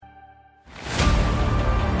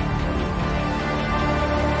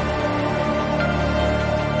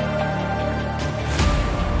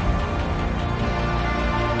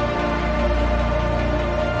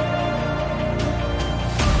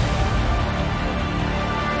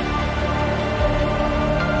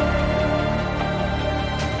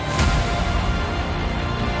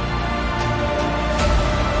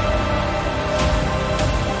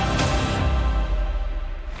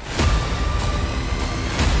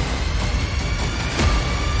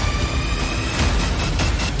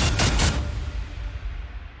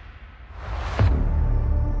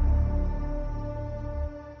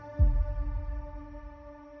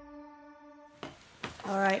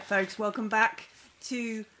folks. Welcome back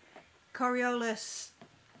to Coriolis,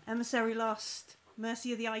 Emissary Lost,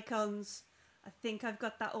 Mercy of the Icons. I think I've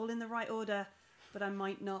got that all in the right order, but I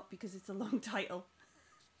might not because it's a long title.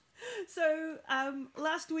 So,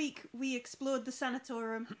 last week we explored the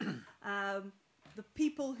Sanatorium. The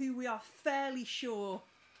people who we are fairly sure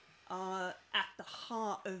are at the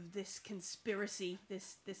heart of this conspiracy,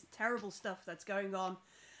 this terrible stuff that's going on.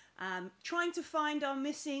 Trying to find our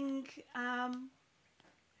missing...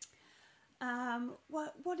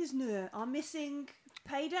 what is new? Our missing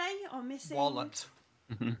payday? Our missing... wallet.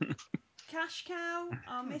 Cash cow?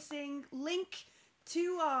 Our missing link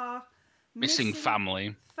to our... Missing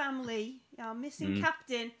family. Our missing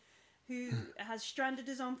captain who has stranded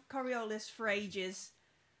us on Coriolis for ages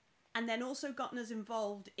and then also gotten us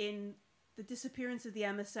involved in the disappearance of the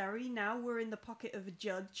emissary. Now we're in the pocket of a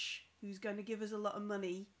judge who's going to give us a lot of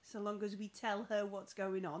money so long as we tell her what's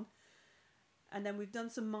going on. And then we've done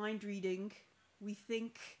some mind reading. We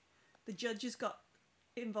think the judge has got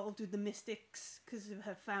involved with the mystics because of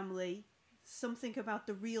her family. Something about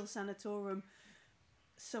the real Sanatorium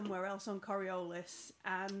somewhere else on Coriolis.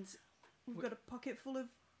 And we've got a pocket full of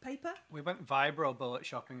paper. We went vibro bullet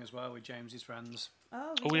shopping as well with James's friends.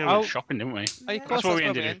 Oh, We were shopping, didn't we? Yeah. Of course, That's where that's we where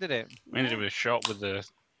ended we ended it. We ended up with a shop with the...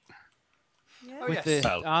 yeah. Oh, With yes. the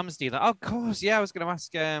Well- arms dealer. Oh, of course, yeah. I was going to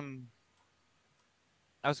ask.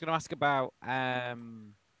 About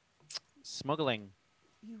smuggling.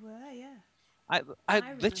 You were, yeah. I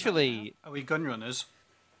remember literally, Are we gun runners?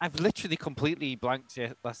 I've literally completely blanked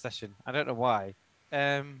it last session. I don't know why.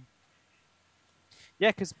 Yeah,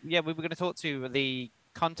 because we were going to talk to the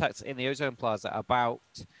contacts in the Ozone Plaza about.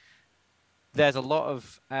 There's a lot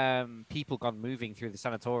of people gone moving through the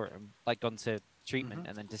sanatorium, like gone to treatment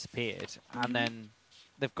and then disappeared, and then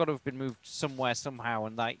they've got to have been moved somewhere somehow,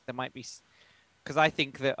 and like there might be. Because I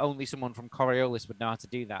think that only someone from Coriolis would know how to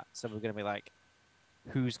do that. So we're going to be like,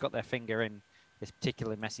 who's got their finger in this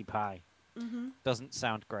particular messy pie? Mm-hmm. Doesn't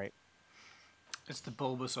sound great. It's the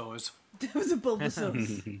Bulbasaurs. There was a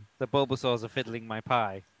Bulbasaur. The Bulbasaurs are fiddling my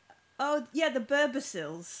pie. Oh, yeah, the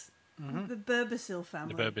Burbacils. The Burbacil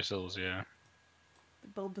family. The Burbacils, yeah. The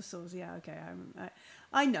Bulbasaurs, yeah, okay.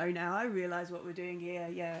 I know now. I realise what we're doing here.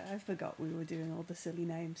 Yeah, I forgot we were doing all the silly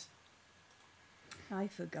names. I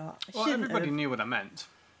forgot. I Well, shouldn't everybody have. knew what I meant.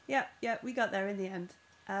 Yeah, we got there in the end.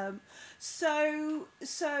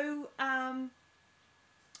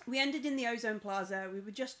 We ended in the Ozone Plaza. We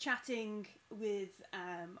were just chatting with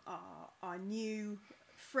our new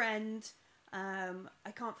friend.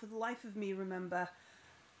 I can't for the life of me remember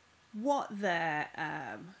what their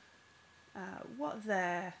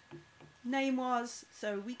name was.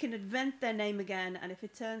 So we can invent their name again, and if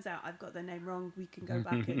it turns out I've got their name wrong, we can go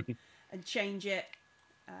back and change it.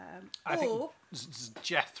 I think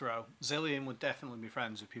Jethro. Zillion would definitely be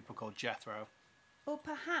friends with people called Jethro. Or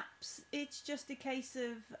perhaps it's just a case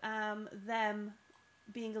of them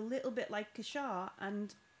being a little bit like Kashar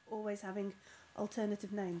and always having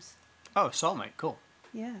alternative names. Oh, soulmate, cool.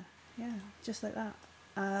 Yeah, just like that.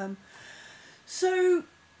 So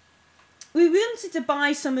we wanted to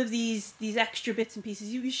buy some of these extra bits and pieces.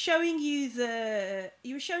 He was showing him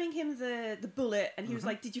the bullet, and he was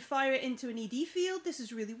like, "Did you fire it into an ED field? This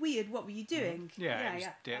is really weird. What were you doing?" Yeah, it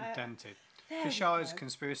was dented. There we Kashar's go.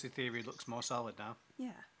 conspiracy theory looks more solid now.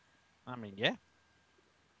 Yeah. I mean, yeah.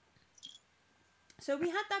 So we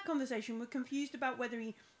had that conversation. We're confused about whether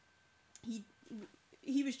he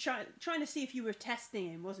was trying to see if you were testing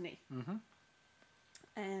him, wasn't he?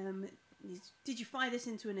 Did you fire this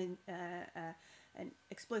into an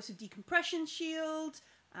explosive decompression shield?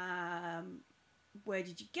 Where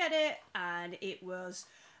did you get it? And it was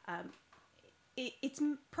it's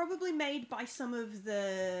probably made by some of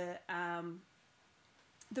the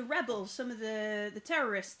rebels, some of the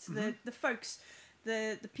terrorists, the folks,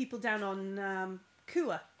 the people down on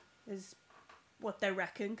Kua is what they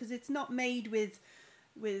reckon, because it's not made with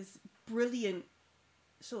brilliant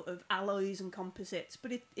sort of alloys and composites,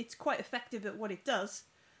 but it's quite effective at what it does.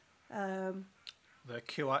 The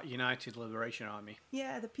Kuat United Liberation Army.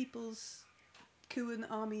 Yeah, the People's Kuan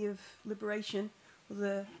Army of Liberation, or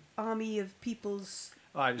the Army of People's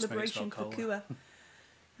I just made it Liberation spell for cola.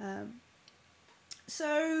 Kua.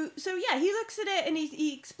 So yeah, he looks at it and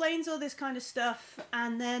he explains all this kind of stuff,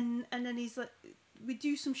 and then he's like, we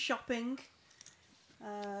do some shopping.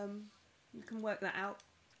 You can work that out,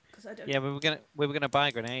 because I don't. Yeah, we were gonna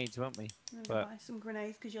buy grenades, weren't we? I'm but gonna buy some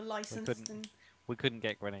grenades because you're licensed and. We couldn't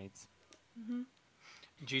get grenades.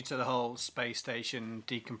 Due to the whole space station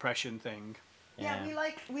decompression thing. Yeah,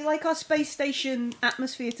 we like our space station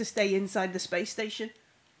atmosphere to stay inside the space station.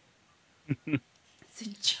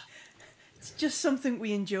 It's It's just something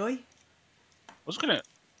we enjoy. I was looking at.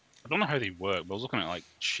 I don't know how they work, but I was looking at like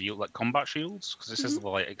combat shields, because this is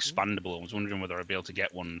like expandable. I was wondering whether I'd be able to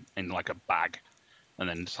get one in like a bag, and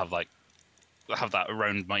then just have that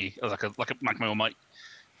around my like a my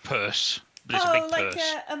purse. But it's a big like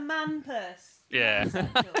purse. a man purse. Yeah.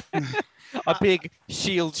 A big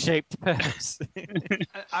shield-shaped purse.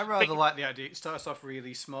 I rather like the idea. It starts off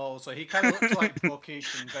really small, so he kind of looks like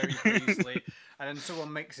bookish and very priestly, and then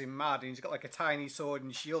someone makes him mad, and he's got like a tiny sword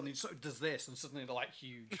and shield, and he sort of does this, and suddenly they're like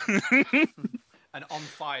huge and on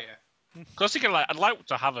fire. Because I'd like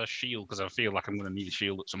to have a shield, because I feel like I'm going to need a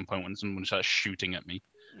shield at some point when someone starts shooting at me.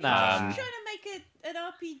 I'm trying to make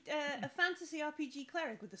a fantasy RPG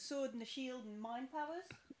cleric with a sword and a shield and mind powers.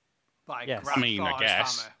 Like Yes. I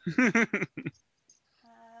guess.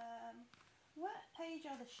 What page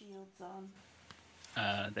are the shields on?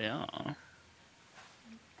 They are.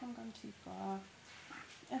 Haven't gone too far.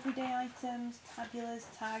 Everyday items, tabulars,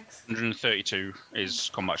 tags. 132 is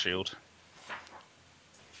combat shield.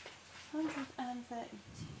 132.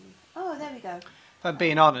 Oh, there we go. If I'm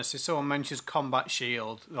being honest, if someone mentions combat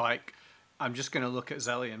shield, like, I'm just going to look at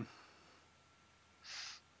Zelian.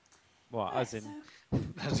 What? As in,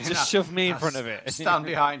 As in, just shove me in front of it. Stand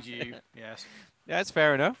behind you. Yes. Yeah, that's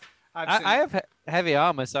fair enough. I have heavy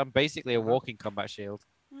armor, so I'm basically a walking combat shield.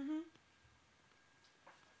 Because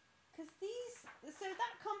so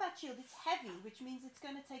that combat shield is heavy, which means it's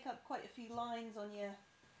going to take up quite a few lines on your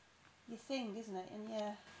thing, isn't it? And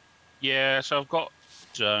Yeah, so I've got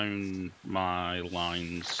down my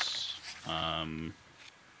lines.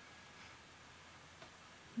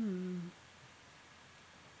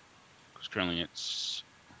 Because currently it's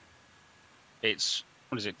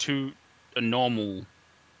what is it? A normal.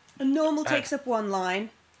 a normal takes up one line,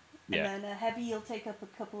 Yeah. and then a heavy will take up a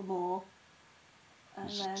couple more. And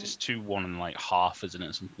then It's 2, 1, and like half, isn't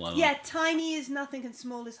it? Something like yeah, that. tiny is nothing and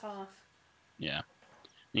small is half. Yeah.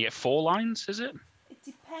 You get 4 lines, is it? It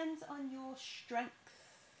depends on your strength.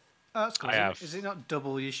 Oh, that's cool. I have- Is it not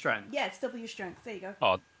double your strength? Yeah, it's double your strength. There you go.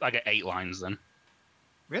 Oh, I get 8 lines then.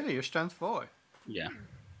 Really? Your strength 4? Yeah.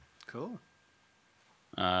 Cool.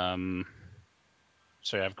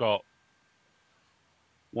 So yeah, I've got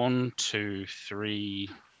 1, 2, 3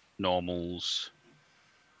 normals,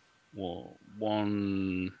 2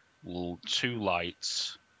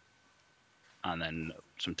 lights, and then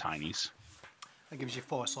some tinies. That gives you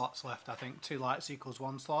 4 slots left, I think. 2 lights equals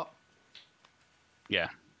 1 slot. Yeah.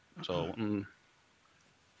 So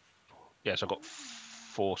yeah, so I've got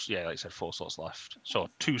 4. Yeah, like I said, 4 slots left. So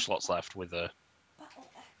 2 slots left with a Battle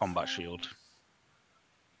Axe. combat shield.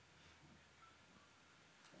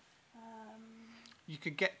 You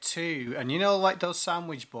could get 2, and you know, like those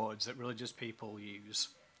sandwich boards that religious people use?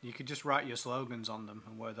 You could just write your slogans on them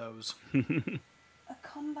and wear those. A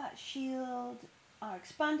combat shield are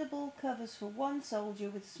expandable, covers for one soldier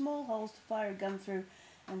with small holes to fire a gun through,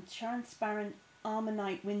 and transparent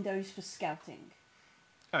Armonite windows for scouting.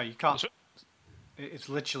 Oh, you can't. It's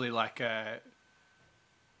literally like a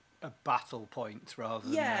battle point rather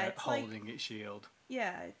than it's like- holding its shield.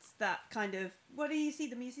 Yeah, it's that kind of. What do you see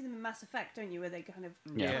them? You see them in Mass Effect, don't you? Where they kind of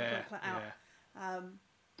Yeah, click out.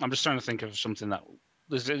 I'm just trying to think of something that.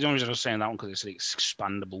 The only reason I was saying that one because it said it's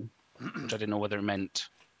expandable, which I didn't know whether it meant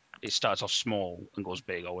it starts off small and goes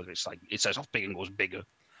big, or whether it's like it starts off big and goes bigger.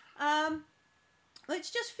 Well,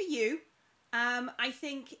 it's just for you. I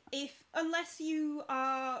think unless you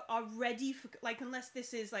are ready for, like, unless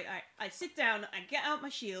this is like I sit down, I get out my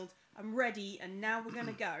shield, I'm ready, and now we're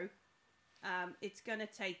gonna go. It's gonna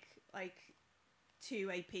take like 2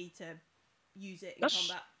 AP to use it in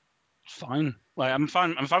combat. Fine. Like I'm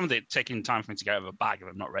fine with it taking time for me to get out of a bag if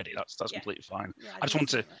I'm not ready. That's completely fine. Yeah, I just want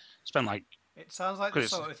to spend like. It sounds like the 'cause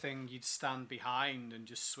sort of thing you'd stand behind and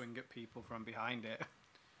just swing at people from behind it.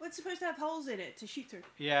 Well, it's supposed to have holes in it to shoot through.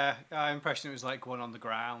 Yeah, I impression it was like one on the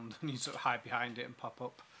ground and you sort of hide behind it and pop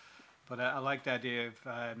up. But I like the idea of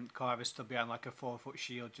Clive stood behind like a 4-foot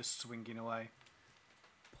shield just swinging away.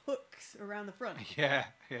 Hooks around the front Yeah.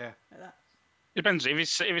 like that. Depends if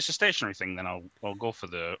it's a stationary thing, then I'll go for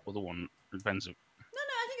the other one. It depends. No,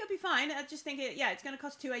 I think it'll be fine. I just think it's going to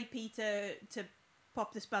cost 2 AP to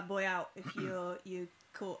pop this bad boy out if you're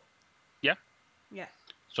caught. Yeah. Yeah.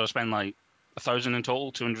 So I spend like 1,000 in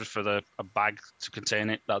total, 200 for a bag to contain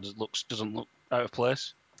it. That doesn't look out of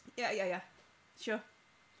place. Yeah. Sure.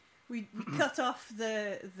 We cut off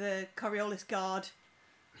the Coriolis guard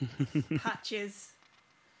patches,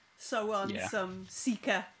 sew on some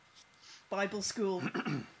Seeker Bible school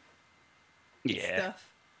Yeah. stuff.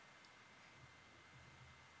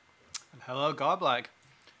 And hello, Godblag.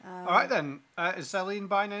 All right then. Is Celine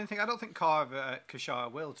buying anything? I don't think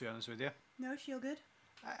Kashar will, to be honest with you. No, shield good.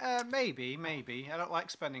 Maybe. I don't like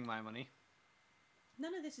spending my money.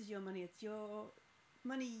 None of this is your money. It's your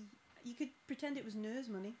money. You could pretend it was Nur's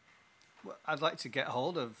money. Well, I'd like to get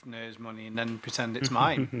hold of Nur's money and then pretend it's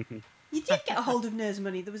mine. You did get a hold of Nur's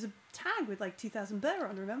money. There was a tag with like 2,000 bear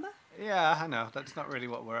on, remember? Yeah, I know. That's not really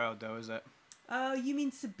what we're owed, though, is it? Oh, you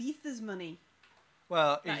mean Sabitha's money?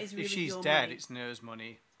 Well, That is really if she's your dead, money. it's Nur's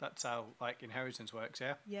money. That's how inheritance works,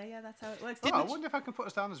 yeah? Yeah, that's how it works. Oh, Didn't I it? wonder if I can put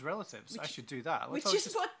us down as relatives. I should do that. Which Let's is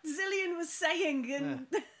just- what Zillion was saying. And,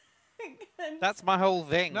 and That's my whole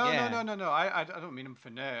thing. No, yeah. no. I don't mean them for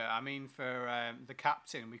Nur. I mean for the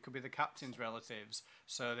captain. We could be the captain's relatives,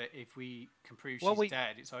 so that if we can prove she's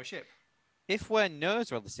dead, it's our ship. If we're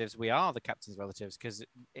Nur's relatives, we are the captain's relatives because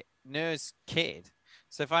Nur's kid.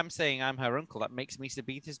 So if I'm saying I'm her uncle, that makes me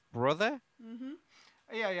Sabitha's brother. Mm-hmm.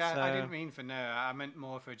 Yeah. So- I didn't mean for Nur. I meant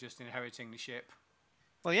more for just inheriting the ship.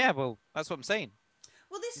 Well, yeah. Well, that's what I'm saying.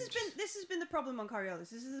 Well, this has been the problem on Coriolis.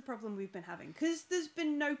 This is the problem we've been having because there's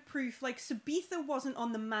been no proof. Like Sabitha wasn't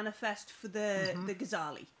on the manifest for the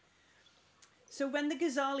Ghazali. So when the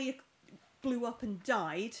Ghazali blew up and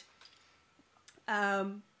died,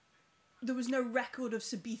 there was no record of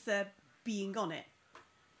Sabitha being on it.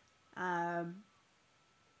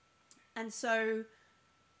 And so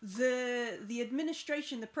the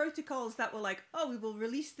administration, the protocols that were like, oh, we will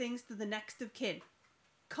release things to the next of kin,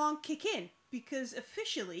 can't kick in because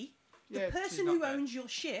officially the Yeah, she's person not who there. owns your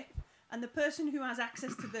ship and the person who has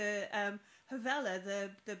access to the Havela,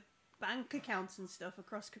 the bank accounts and stuff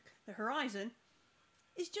across the horizon,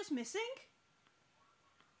 is just missing.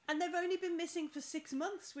 And they've only been missing for 6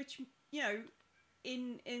 months, which, you know,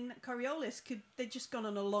 in Coriolis, they'd just gone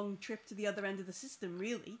on a long trip to the other end of the system,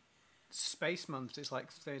 really. Space months. It's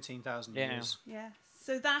like 13,000 Yeah. years. Yeah.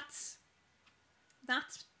 So that's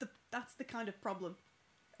the kind of problem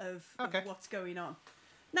of what's going on.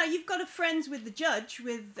 Now you've got a friends with the judge,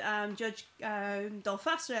 with Judge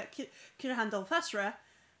Dolfasra, Kirahan Dolfasra,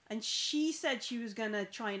 and she said she was going to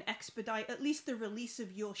try and expedite at least the release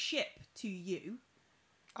of your ship to you.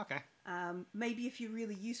 Okay. Maybe if you're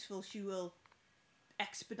really useful, she will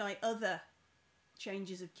expedite other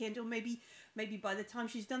changes of kin, or maybe by the time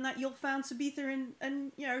she's done that, you'll found Sabitha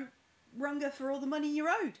and you know, Runga for all the money you're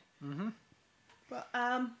owed. Mm-hmm. But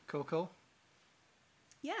Cool.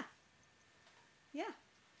 yeah.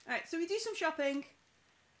 All right, so we do some shopping.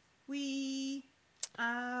 We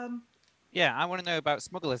Yeah, I want to know about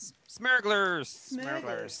smugglers.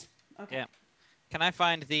 Smugglers. Okay. Yeah. Can I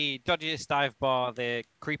find the dodgiest dive bar, the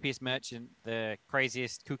creepiest merchant, the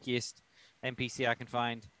craziest, kookiest NPC I can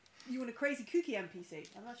find? You want a crazy kooky NPC?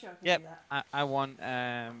 I'm not sure I can do that. I want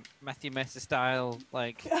Matthew Mercer style,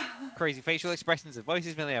 like crazy facial expressions and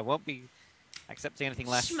voices. Really, I won't be accepting anything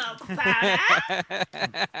less. Smoke powder. That's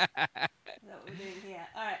what we're doing here.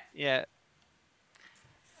 All right. Yeah.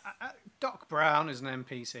 Doc Brown is an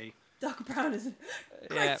NPC. Doc Brown is.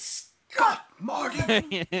 Great Yeah. Scott, Morgan!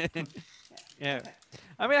 Yeah. Okay.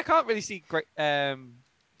 I mean, I can't really see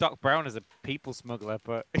Doc Brown as a people smuggler,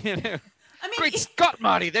 but you know, I mean, great Scott,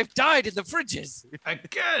 Marty, they've died in the fridges.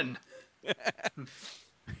 Again! the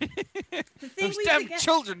thing Those we damn forget,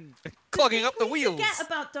 children clogging up the we wheels. forget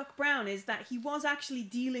about Doc Brown is that he was actually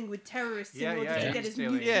dealing with terrorists Yeah, in order yeah, to he get was his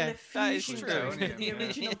dealing- nuclear Yeah, that is fusion true. to the Yeah.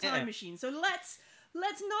 original Yeah. time machine. So let's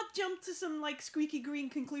not jump to some like squeaky green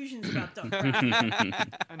conclusions about Doc Brown.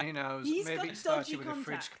 And who knows, He's maybe got it started dodgy with a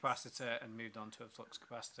fridge contacts. capacitor and moved on to a flux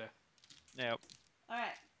capacitor. Yep. All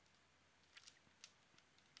right.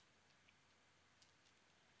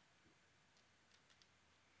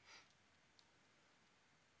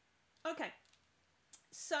 Okay.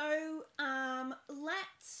 So,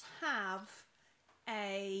 let's have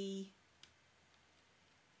a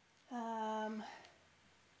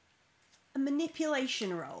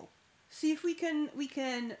manipulation roll. See if we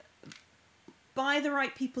can buy the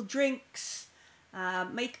right people drinks,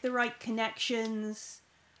 make the right connections.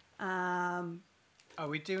 Are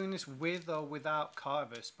we doing this with or without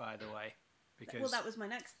Carvus, by the way? Because Well, that was my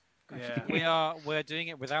next question. yeah, We're doing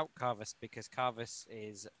it without Carvus because Carvus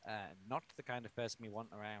is not the kind of person we want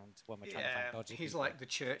around when we're trying to find dodgy he's people. like the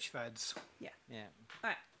church feds. Yeah.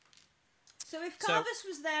 Alright. So if So- Carvus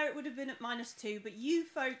was there, it would have been at -2, but you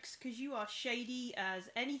folks, because you are shady as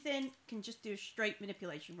anything, can just do a straight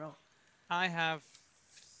manipulation roll. I have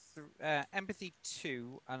empathy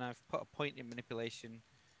 2, and I've put a point in manipulation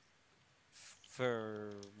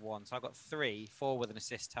for 1, so I've got 3, 4 with an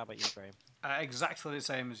assist. How about you, Graham? Exactly the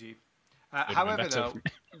same as you. Would've been However, better. though,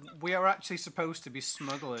 we are actually supposed to be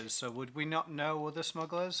smugglers, so would we not know other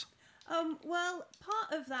smugglers? Well,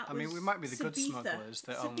 part of that I was mean, we might be the good Sabitha. smugglers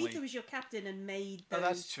that Sabitha only- was your captain and made Oh, those,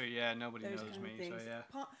 that's true, yeah, nobody those knows kind me, of so things.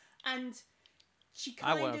 yeah. and she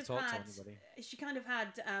I kind won't of talk to had anybody. she kind of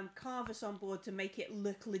had Carvus on board to make it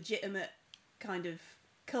look legitimate, kind of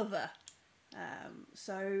cover.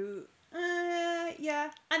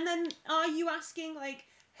 Yeah. And then are you asking like,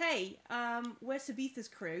 hey, where's Sabitha's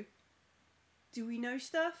crew? Do we know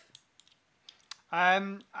stuff? I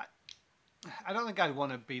don't think I'd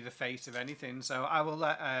want to be the face of anything, so I will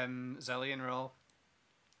let Zellion roll.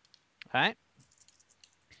 Alright.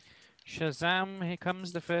 Shazam, here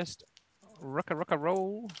comes the first Rucka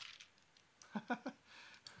roll.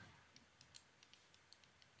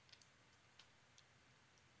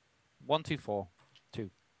 1, 2, 4,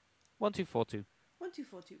 2. 1, 2, 4, 2. 1, 2,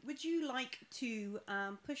 4, 2. Would you like to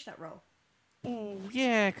push that roll? Oh,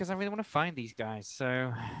 yeah, because I really want to find these guys.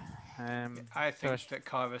 So, I think first- that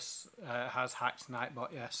Carvus has hacked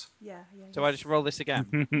Nightbot, yes. Yeah. so I just roll this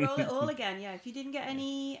again. Roll it all again. Yeah. If you didn't get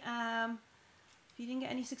any,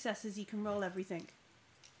 successes, you can roll everything.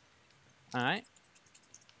 All right.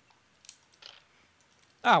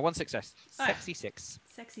 Ah, 1 success. Ah. Sexy 6.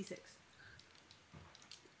 Sexy 6.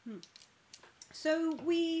 So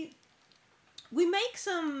we make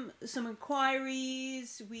some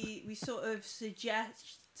inquiries. We sort of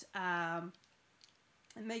suggest and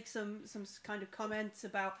make some kind of comments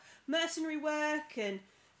about mercenary work and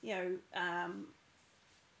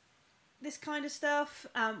this kind of stuff.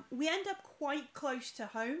 We end up quite close to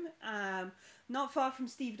home, not far from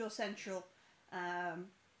Stevedore Central,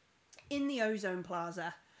 in the Ozone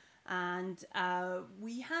Plaza. And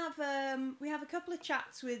we have a couple of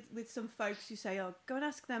chats with some folks who say, "Oh, go and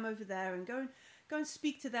ask them over there, and go and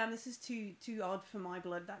speak to them. This is too odd for my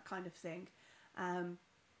blood," that kind of thing. And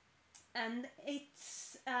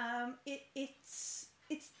it's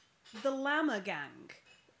the Lama Gang,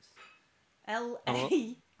 Lama.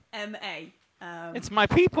 It's my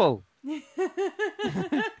people.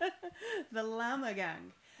 The Lama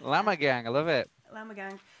Gang. Llama Gang, I love it. Lama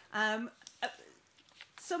Gang.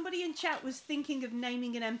 Somebody in chat was thinking of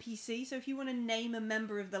naming an NPC, so if you want to name a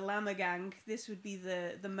member of the Lama Gang, this would be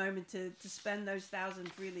the moment to spend those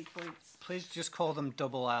 1,000 freely points. Please just call them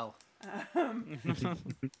Double L.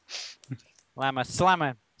 Llama,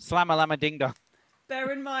 Slammer, Lama Ding Dong.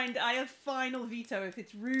 Bear in mind, I have final veto if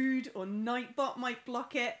it's rude or Nightbot might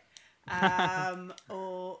block it,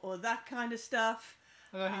 or that kind of stuff.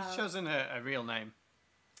 He's chosen a real name.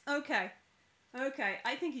 Okay,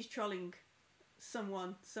 I think he's trolling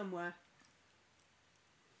someone somewhere.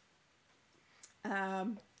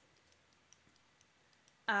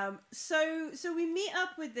 So we meet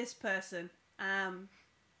up with this person, and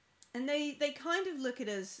they kind of look at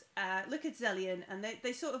us, look at Zellion, and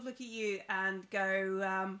they sort of look at you and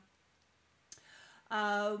go,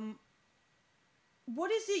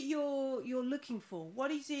 what is it you're looking for? What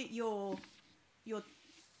is it you're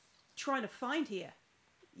trying to find here?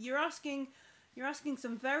 You're asking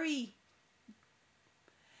some very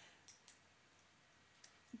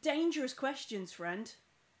dangerous questions, friend.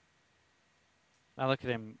 I look at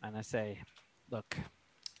him and I say, "Look,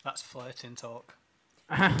 That's flirting talk.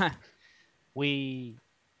 we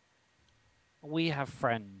have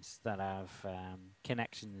friends that have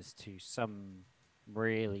connections to some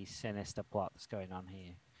really sinister plot that's going on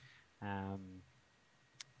here.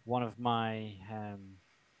 One of my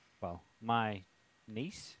my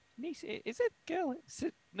niece, is it girl?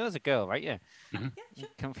 No, it's a girl, right? Yeah. Mm-hmm. Yeah, sure.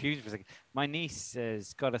 Confused for a second. My niece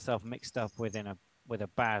has got herself mixed up with a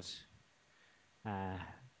bad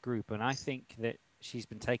group, and I think that she's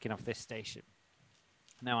been taken off this station.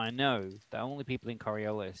 Now I know the only people in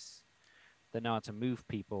Coriolis that know how to move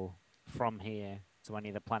people from here to any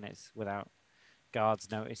of the planets without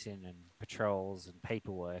guards noticing and patrols and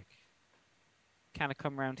paperwork kind of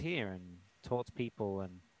come around here and talk to people.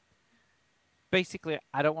 And basically,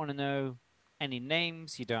 I don't want to know any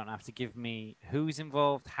names. You don't have to give me who's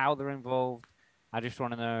involved, how they're involved. I just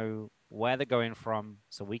want to know where they're going from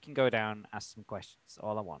so we can go down, ask some questions.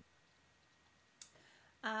 All I want.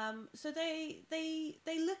 So they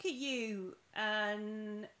look at you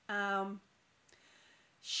and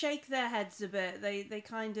shake their heads a bit. They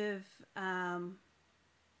kind of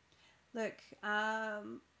look.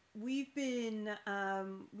 We've been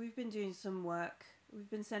doing some work. We've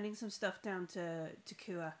been sending some stuff down to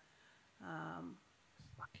Kua.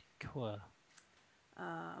 Fucking cool.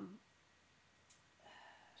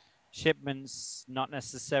 Shipments not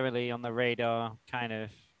necessarily on the radar, kind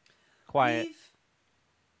of quiet.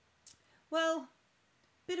 Well,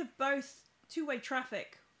 bit of both. Two-way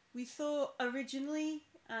traffic. We thought originally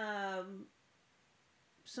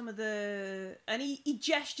some of the... And he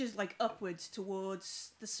gestures like upwards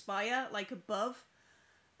towards the spire, like above,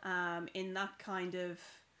 in that kind of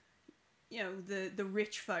the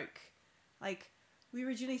rich folk. Like, we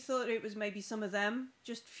originally thought it was maybe some of them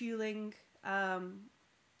just fueling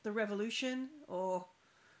the revolution, or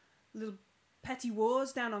little petty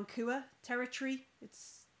wars down on Kua territory.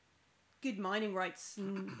 It's good mining rights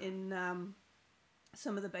in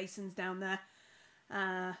some of the basins down there.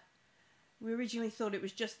 We originally thought it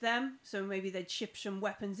was just them, so maybe they'd ship some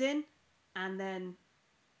weapons in, and then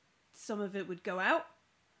some of it would go out.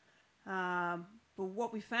 But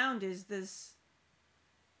what we found is there's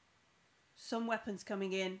some weapons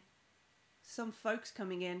coming in, some folks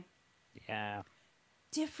coming in. Yeah.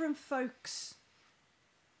 Different folks.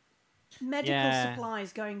 Medical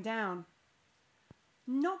supplies going down.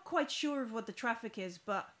 Not quite sure of what the traffic is,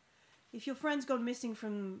 but if your friend's gone missing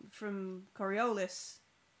from Coriolis,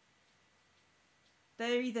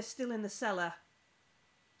 they're either still in the cellar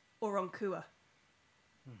or on Kua.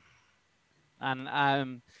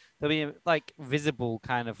 And there'll be like visible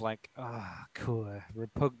kind of like Kua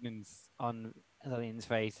repugnance on Lillian's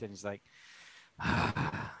face, and it's like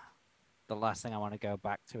the last thing I want to go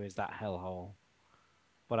back to is that hellhole.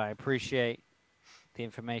 But I appreciate the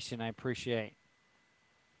information. I appreciate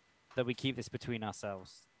that we keep this between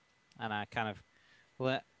ourselves. And I kind of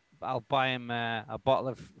I'll buy him a bottle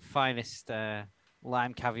of finest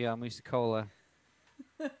lime caviar Musa Cola.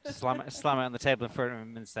 slam it on the table in front of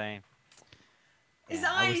him and say, his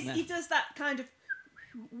eyes, he does that kind of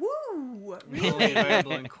woo, really? Only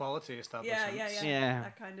available in quality establishments. Yeah.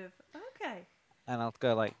 That kind of, okay. And I'll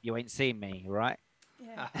go like, you ain't seen me, right?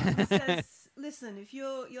 Yeah. He says, listen, if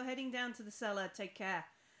you're heading down to the cellar, take care.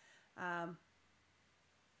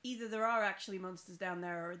 Either there are actually monsters down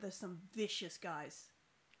there, or there's some vicious guys.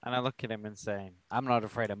 And I look at him and say, I'm not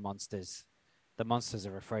afraid of monsters. The monsters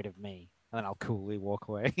are afraid of me. And then I'll coolly walk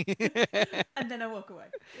away. And then I walk away.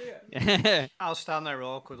 Yeah. I'll stand there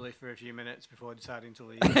awkwardly for a few minutes before deciding to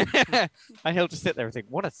leave. And he'll just sit there and think,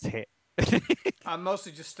 what a tit. I'm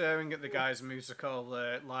mostly just staring at the guy's musical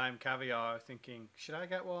lime caviar, thinking, should I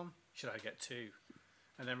get one? Should I get two?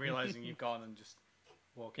 And then realizing you've gone and just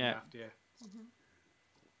walking after you. Mm-hmm.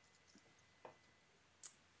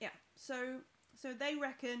 Yeah. So they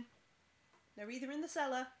reckon they're either in the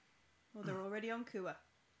cellar or they're already on Kua.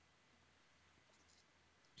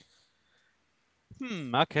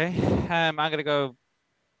 Okay. I'm going to go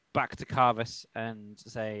back to Carvis and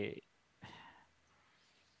say,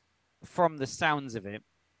 from the sounds of it,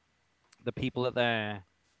 the people that they're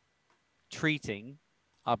treating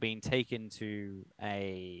are being taken to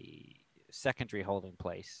a secondary holding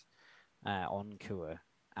place on Kua.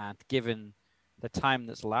 And given the time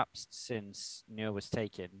that's lapsed since Neo was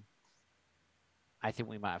taken, I think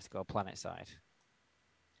we might have to go planet side.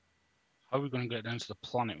 How are we going to get down to the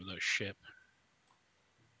planet with a ship?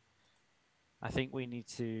 I think we need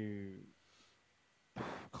to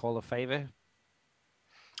call a favor.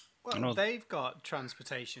 Well, they've got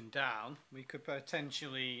transportation down. We could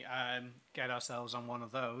potentially get ourselves on one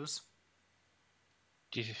of those.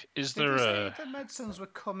 Is Did there you say a... the medicines were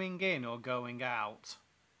coming in or going out?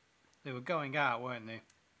 They were going out, weren't they?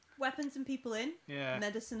 Weapons and people in. Yeah.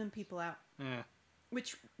 Medicine and people out. Yeah.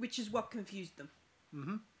 Which is what confused them.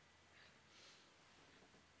 Mm-hmm.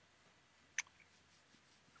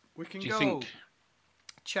 We can Do you go think...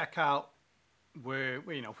 check out where,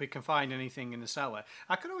 if we can find anything in the cellar.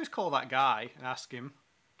 I could always call that guy and ask him.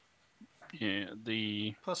 Yeah,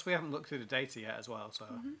 Plus, we haven't looked through the data yet as well, so...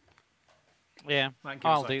 Yeah, might give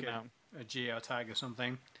I'll us do like that. a geotag or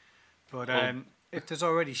something. But Well- if there's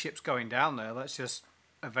already ships going down there, let's just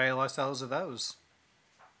avail ourselves of those.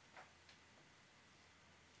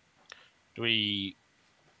 Do you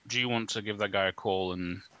want to give that guy a call,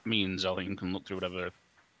 and me and Zelling can look through whatever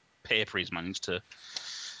paper he's managed to...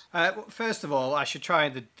 Well, first of all, I should try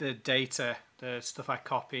the data, the stuff I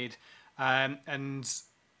copied, and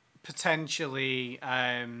potentially,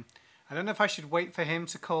 I don't know if I should wait for him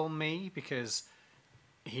to call me, because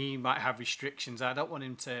he might have restrictions. I don't want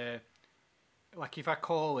him to, like, if I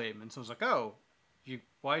call him and someone's like, "Oh,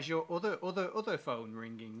 why is your other phone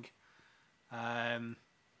ringing?"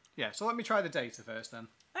 Yeah, so let me try the data first then.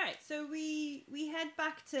 All right, so we head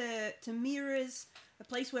back to Mira's, a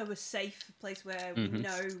place where we're safe, a place where we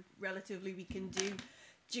know relatively we can do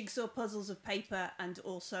jigsaw puzzles of paper and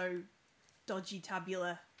also dodgy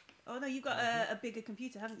tabular. Oh no, you've got a bigger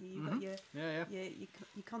computer, haven't you? You've got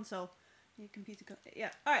your console, your computer.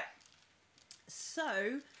 Yeah. All right.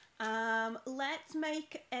 So let's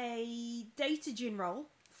make a data gin roll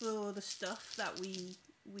for the stuff that we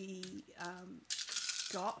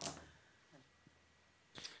got.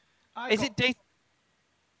 Is it data?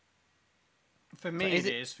 For me, is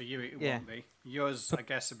it it- is. For you, it yeah. won't be. Yours, I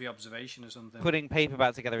guess, would be observation or something. Putting paper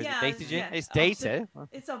back together is Yeah, it data? yeah. It's data.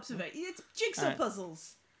 It's observation. It's jigsaw Alright.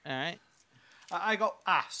 puzzles. All right. I got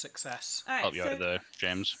success. All right. Help you out there,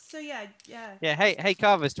 James. So yeah. Yeah. Hey,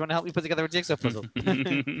 Carvers, do you want to help me put together a jigsaw puzzle?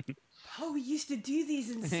 Oh, we used to do these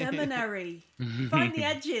in seminary. Find the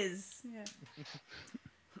edges. Yeah.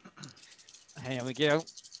 Here we go.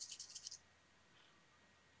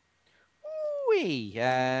 Ooh-wee.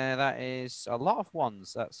 That is a lot of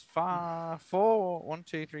ones. That's 1,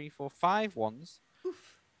 2, 3, 4, 5 ones.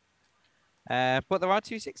 Oof. But there are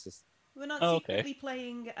 2 6s. We're not Oh, okay. secretly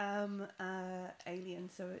playing Alien,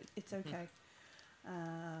 so it's okay.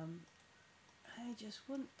 I just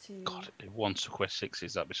want to. God, if one took away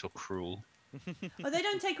 6s, that'd be so cruel. Oh, they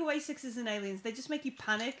don't take away 6s in Aliens. They just make you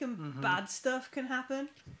panic, and bad stuff can happen.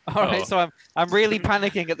 All right, Oh. so I'm really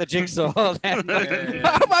panicking at the jigsaw. Then.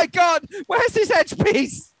 Yeah. Oh my God! Where's this edge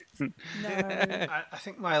piece? No. I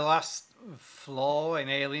think my last flaw in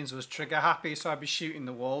Aliens was trigger happy, so I'd be shooting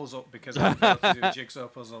the walls up because I failed to do a jigsaw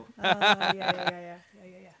puzzle. Yeah.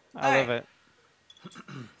 I love it.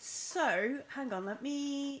 So, hang on. Let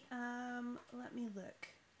me look.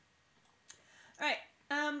 All right.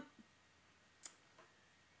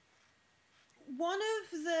 One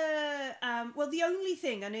of the well, the only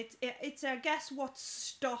thing, and it's I guess what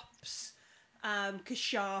stops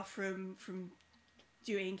Kashar from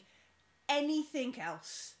doing anything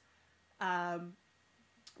else.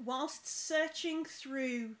 Whilst searching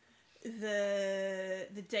through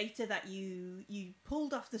the data that you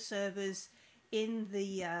pulled off the servers in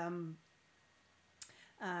the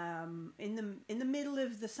middle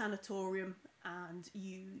of the sanatorium, and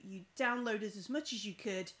you downloaded as much as you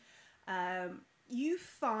could, you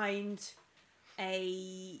find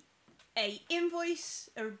a invoice,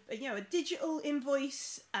 a digital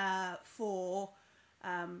invoice for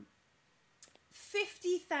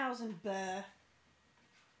 50,000 burr.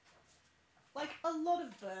 Like a lot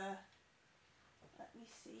of burr. Let me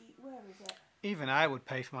see, where is it? Even I would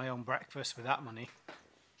pay for my own breakfast with that money.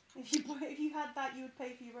 If you had that, you would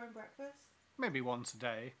pay for your own breakfast. Maybe once a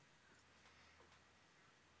day.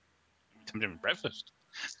 Some different breakfast.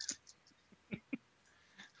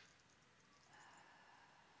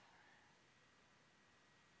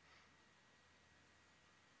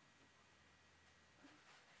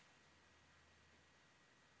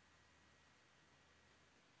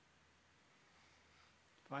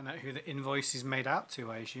 Find out who the invoice is made out to,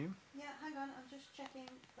 I assume. Yeah, hang on, I'm just checking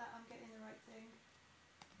that I'm getting the right thing.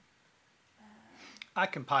 I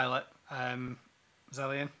can pilot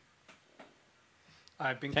Zellion.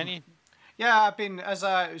 I've been. Can you? Yeah, I've been, as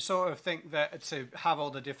I sort of think that to have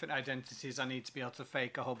all the different identities, I need to be able to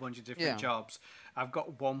fake a whole bunch of different Yeah. jobs. I've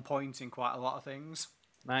got 1 point in quite a lot of things.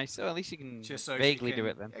 Nice. Oh, at least you can Just so she vaguely do can-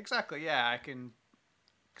 it then. Exactly, yeah. I can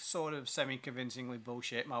sort of semi-convincingly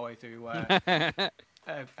bullshit my way through a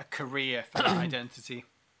career for that identity.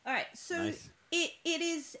 All right, so Nice. it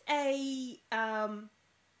is a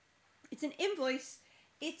it's an invoice.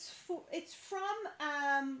 It's from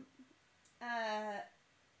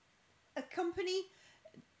a company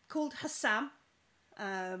called Hassam,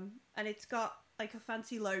 and it's got like a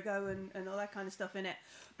fancy logo and all that kind of stuff in it.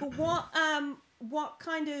 But what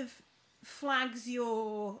kind of flags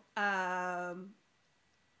your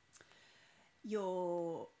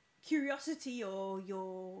curiosity or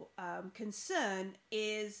your concern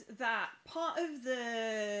is that part of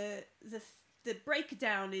the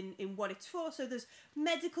breakdown in what it's for. So there's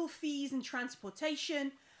medical fees and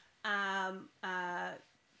transportation,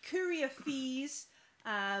 courier fees,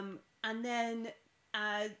 and then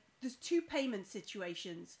there's 2 payment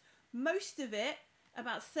situations. Most of it,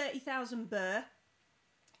 about 30,000 burr,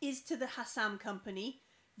 is to the Hassam company.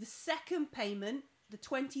 The second payment, the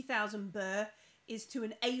 20,000 burr, is to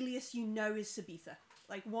an alias you know is Sabitha,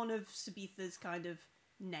 like one of Sabitha's kind of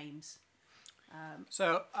names.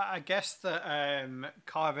 So I guess that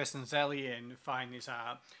Carvis and Zellion find this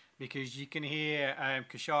out because you can hear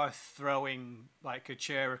Kashar throwing like a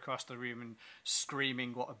chair across the room and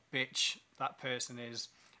screaming what a bitch that person is,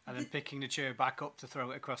 and then picking the chair back up to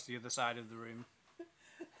throw it across the other side of the room.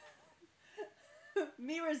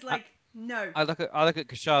 Mira's like, no. I look at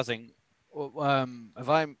Kashar saying, have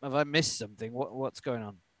I missed something? What's going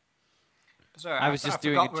on? Sorry, I was just I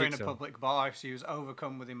doing forgot a we're in a jigsaw. public bar. She was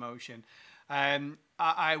overcome with emotion.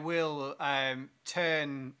 I will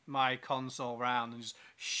turn my console round and just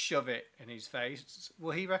shove it in his face.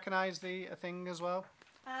 Will he recognise the thing as well?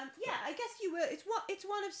 Yeah, I guess you were. It's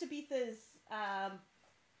one of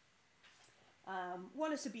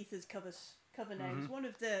Sabitha's cover names. One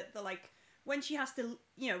of the like when she has to,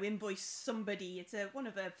 invoice somebody, it's one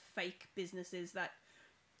of her fake businesses that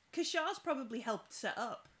Kashar's probably helped set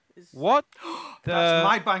up. What? That's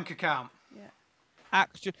my bank account. Yeah.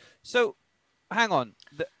 So, hang on.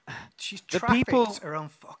 She's the trafficked people- her own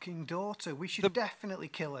fucking daughter. We should definitely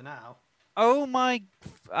kill her now. Oh my!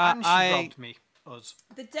 And she robbed me. Us.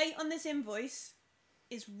 The date on this invoice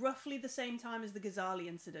is roughly the same time as the Ghazali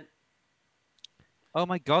incident. Oh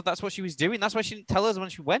my God! That's what she was doing. That's why she didn't tell us when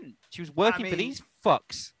she went. She was working for mean- these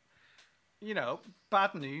fucks.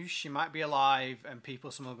 Bad news, she might be alive and people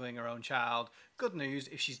smuggling her own child. Good news,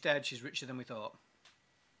 if she's dead, she's richer than we thought.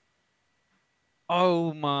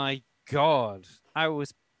 Oh my God! I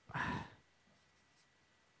was.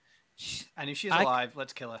 And if she's alive,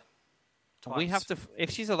 let's kill her. We Twice. have to. If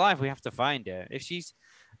she's alive, we have to find her. If she's,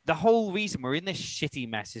 the whole reason we're in this shitty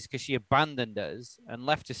mess is because she abandoned us and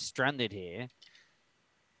left us stranded here,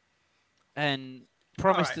 and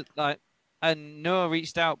promised Alright. that and Noah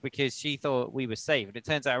reached out because she thought we were safe, and it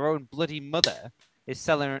turns out her own bloody mother is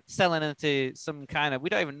selling her to some kind of, we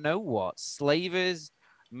don't even know what, slavers,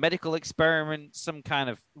 medical experiment, some kind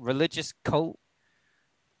of religious cult.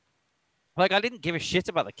 Like, I didn't give a shit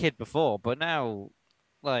about the kid before, but now,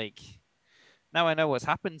 now I know what's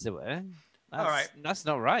happened to her. That's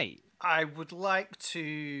not right. I would like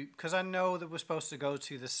to, because I know that we're supposed to go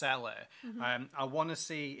to the cellar. I want to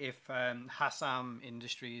see if Hassam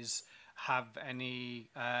Industries have any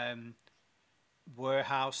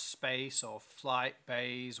warehouse space or flight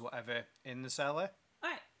bays, whatever, in the cellar.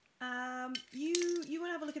 All right. You want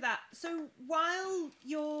to have a look at that. So while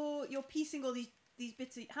you're piecing all these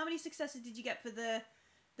bits, how many successes did you get for the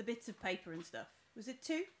bits of paper and stuff? Was it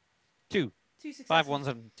 2? 2 successes. 5 ones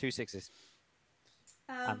and 2 sixes,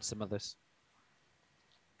 and some others.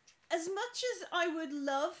 As much as I would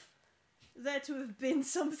love there to have been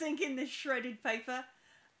something in this shredded paper,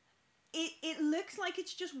 it looks like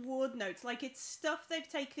it's just ward notes. Like, it's stuff they've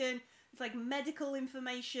taken. It's like medical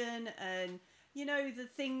information and, the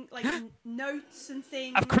thing, like notes and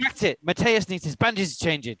things. I've cracked it. Mateus needs his bandages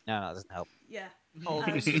changing. No, that doesn't help. Yeah. Old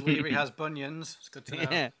Mrs. Leary has bunions. It's good to know.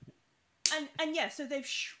 Yeah. And yeah, so they've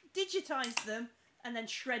digitized them and then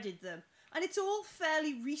shredded them. And it's all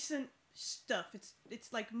fairly recent stuff.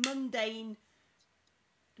 It's like mundane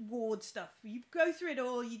ward stuff. You go through it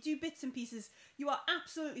all, you do bits and pieces. You are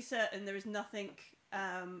absolutely certain there is nothing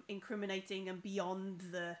incriminating and beyond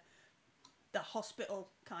the hospital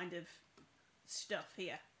kind of stuff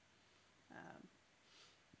here.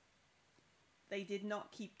 They did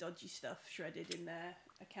not keep dodgy stuff shredded in their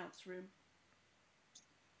accounts room.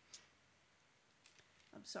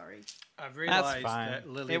 I'm sorry. I've realised fine. that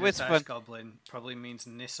Lily It the was Dice fun. Goblin probably means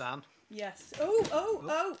Nissan. Yes.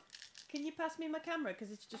 Oh! Can you pass me my camera?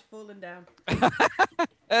 Because it's just fallen down.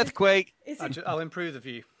 Earthquake. I'll improve the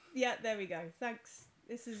view. Yeah, there we go. Thanks.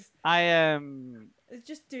 This is... It's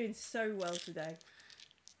just doing so well today.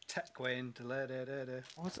 Tech Wayne.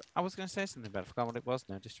 I was going to say something, but I forgot what it was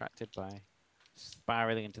now. Distracted by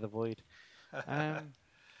spiraling into the void.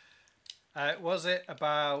 Was it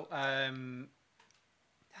about...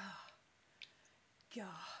 God.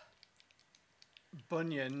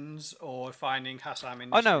 bunions or finding Hassam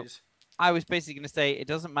Oh, no. Industries? I was basically going to say it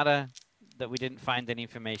doesn't matter that we didn't find any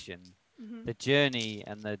information. Mm-hmm. The journey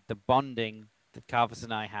and the bonding that Carvis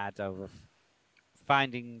and I had over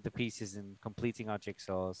finding the pieces and completing our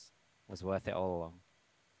jigsaws was worth it all along.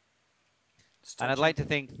 And I'd like to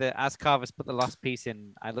think that as Carvis put the last piece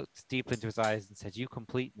in, I looked deep into his eyes and said, "You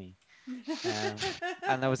complete me."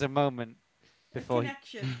 And there was a moment before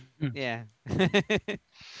Connection. yeah,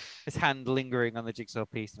 his hand lingering on the jigsaw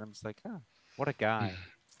piece, and I'm just like, "Oh, what a guy!"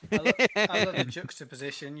 I love the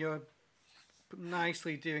juxtaposition. You're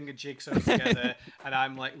nicely doing a jigsaw together, and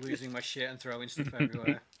I'm like losing my shit and throwing stuff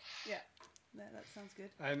everywhere. Yeah. No, that sounds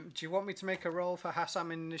good. Do you want me to make a roll for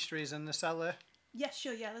Hassam Industries in the cellar? Yes,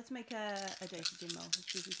 sure, yeah. Let's make a data gym roll.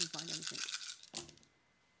 Let's see if we can find anything.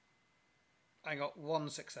 I got 1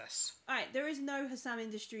 success. Alright, there is no Hassam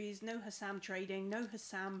Industries, no Hassam Trading, no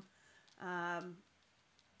Hassam... no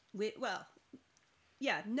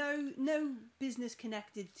business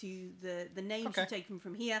connected to the names you've taken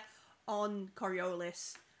from here on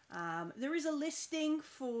Coriolis. There is a listing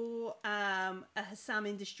for a Hassam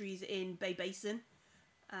Industries in Bay Basin.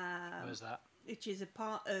 Where's that? Which is a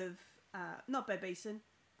part of... not Bay Basin.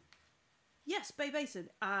 Yes, Bay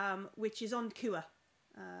Basin. Which is on Kua.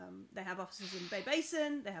 They have offices in Bay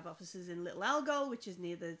Basin. They have offices in Little Algol, which is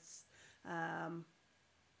near the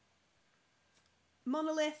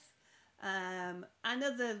Monolith, and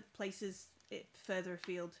other places further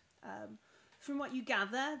afield. From what you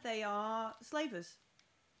gather, they are slavers.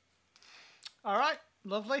 All right.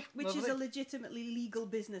 Lovely. which lovely. is a legitimately legal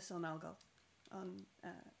business on Algol, on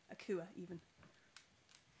Akua even.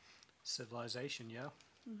 Civilization, yeah.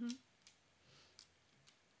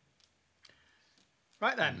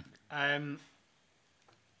 Right then.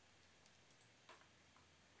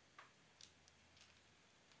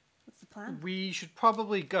 What's the plan? We should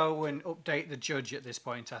probably go and update the judge at this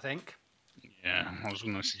point, I think. Yeah, I was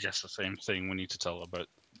going to suggest the same thing. We need to tell about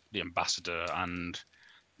the ambassador and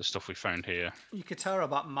the stuff we found here. You could tell her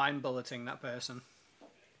about mind bulleting that person.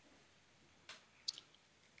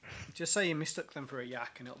 Just say you mistook them for a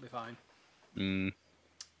yak and it'll be fine. Are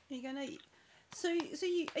you gonna?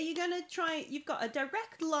 Are you gonna try? You've got a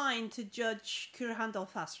direct line to Judge Kurhandal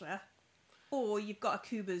Fasra, or you've got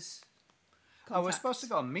Akuba's. Oh, we're supposed to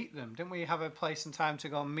go and meet them. Didn't we have a place and time to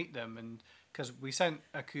go and meet them? And because we sent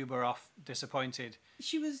Akuba off disappointed.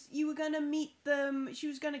 You were gonna meet them. She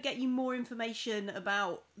was gonna get you more information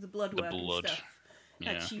about the blood work and stuff.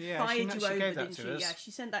 Yeah. Like she Yeah, fired you she over, gave that didn't to she? us. Yeah,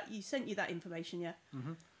 she sent that. You sent you that information. Yeah.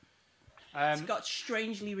 It's got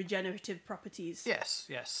strangely regenerative properties. Yes,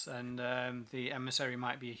 yes. And the emissary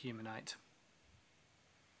might be a humanite.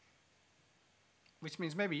 Which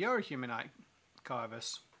means maybe you're a humanite,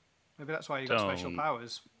 Carvus. Maybe that's why you got special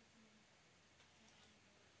powers.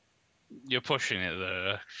 You're pushing it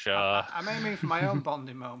there, sure. I'm aiming for my own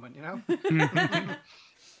bonding moment, you know?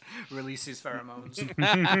 Releases pheromones.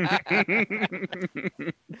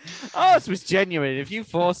 Oh, this was genuine. If you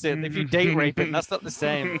force it, if you date rape it, that's not the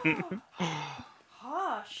same.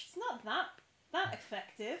 Harsh. It's not that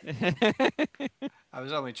effective. I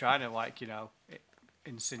was only trying to, like, you know,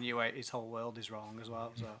 insinuate his whole world is wrong as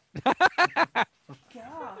well. So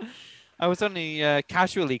Gosh. I was only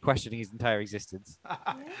casually questioning his entire existence.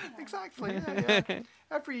 exactly. Yeah, yeah.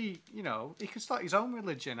 Every, you know, he could start his own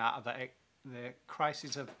religion out of the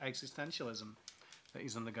crisis of existentialism that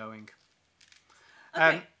he's undergoing.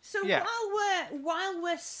 Okay, so yeah. while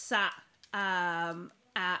we're sat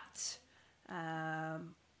at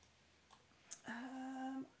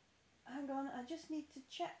hang on, I just need to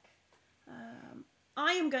check.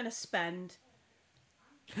 I am going to spend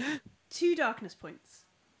 2 darkness points.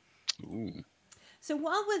 Ooh. So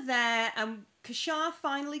while we're there, Kashar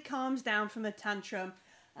finally calms down from a tantrum,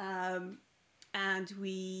 and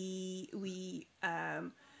we you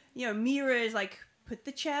know, Mira is like, put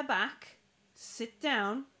the chair back, sit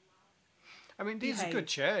down. I mean, these are good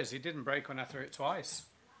chairs. He didn't break when I threw it twice.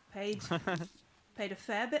 Paid a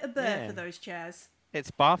fair bit of birr for those chairs. It's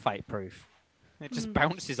bar fight proof. It just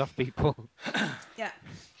bounces off people. Yeah.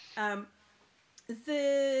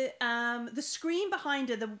 The screen behind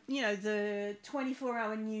her, the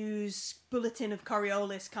 24-hour news bulletin of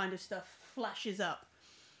Coriolis kind of stuff flashes up.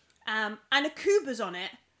 And Akuba's on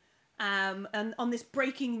it. And on this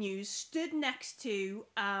breaking news, stood next to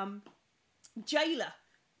Jayla,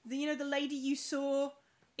 the lady you saw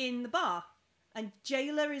in the bar. And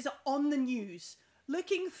Jayla is on the news,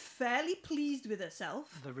 looking fairly pleased with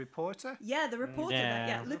herself. The reporter? Yeah, the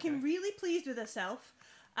reporter. Looking really pleased with herself.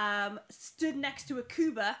 Stood next to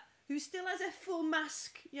Akuba, who still has a full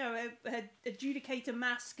mask, a adjudicator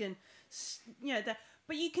mask, and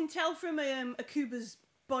but you can tell from Akuba's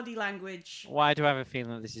body language. Why do I have a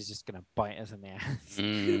feeling that this is just going to bite us in the ass?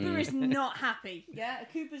 Akuba is not happy. Yeah,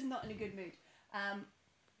 Akuba's not in a good mood.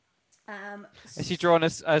 Has she drawn a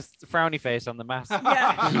frowny face on the mask?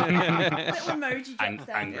 Yeah, little emoji jumps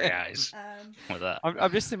down. Angry eyes. With that.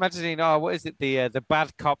 I'm just imagining. Oh, what is it? The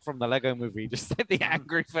bad cop from the Lego Movie, just like the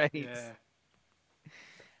angry face.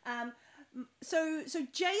 Yeah. So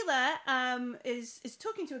Jayla is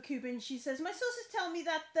talking to Akuba, and she says, "My sources tell me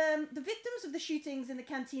that the victims of the shootings in the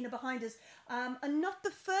cantina behind us are not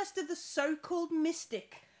the first of the so-called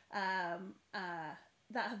mystic that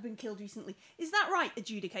have been killed recently. Is that right,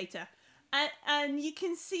 adjudicator?" And you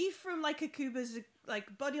can see from Akuba's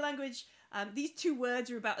body language, these 2 words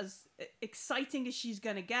are about as exciting as she's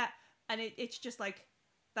gonna get, and it's just like,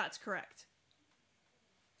 that's correct.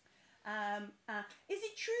 Is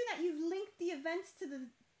it true that you've linked the events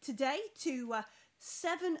today to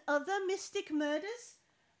 7 other mystic murders?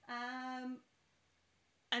 And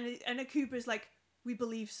Akuba's like, we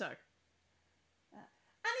believe so.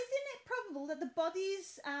 And isn't it probable that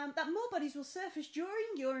that more bodies will surface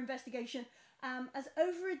during your investigation, as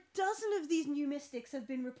over a dozen of these new mystics have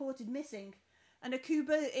been reported missing? And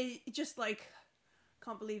Akuba is just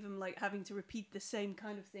can't believe I'm having to repeat the same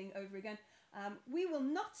kind of thing over again. We will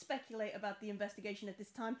not speculate about the investigation at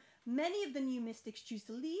this time. Many of the new mystics choose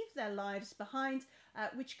to leave their lives behind,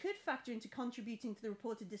 which could factor into contributing to the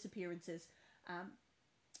reported disappearances.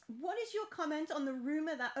 What is your comment on the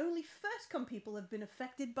rumour that only first-come people have been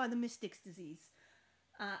affected by the Mystics disease?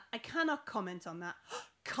 I cannot comment on that.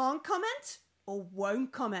 Can't comment or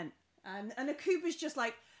won't comment. And Akuba's just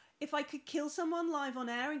like, if I could kill someone live on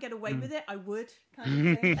air and get away with it, I would, kind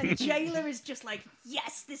of thing. And Jailer is just like,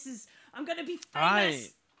 yes, I'm going to be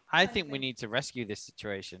famous. I think we need to rescue this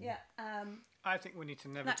situation. Yeah. I think we need to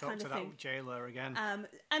never That talk kind to of that thing. jailer again. And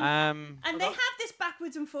they have this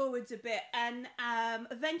backwards and forwards a bit, and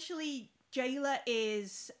eventually Jailer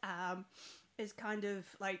is kind of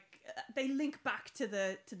like they link back to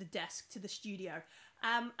the desk, to the studio,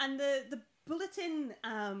 and the bulletin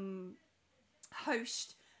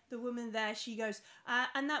host, the woman there, she goes,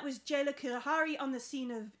 and that was Jailer Kurahari on the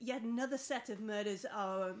scene of yet another set of murders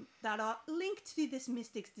that are linked to this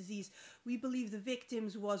Mystic's disease. We believe the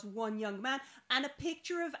victims was one young man, and a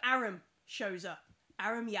picture of Aram shows up,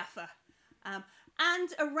 Aram Yaffa. And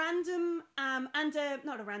a random, a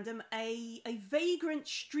vagrant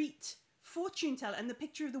street fortune teller, and the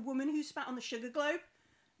picture of the woman who spat on the sugar globe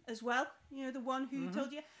as well. You know, the one who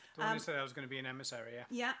told you. The one who said I was going to be an emissary, yeah.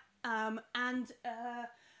 Yeah. And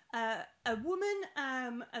a woman,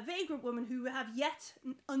 a vagrant woman who have yet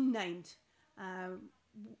unnamed.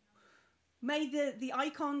 May the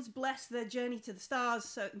icons bless their journey to the stars,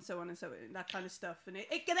 so on and so on, that kind of stuff. And it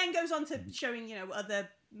then goes on to showing, you know, other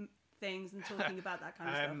things and talking about that kind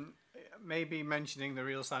of stuff. Maybe mentioning the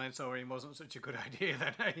real sanatorium wasn't such a good idea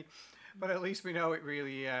then, eh? But at least we know it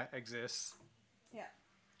really exists. Yeah.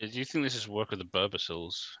 Do you think this is work of the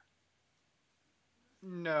Burbacils?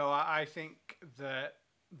 No, I think that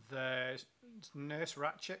the Nurse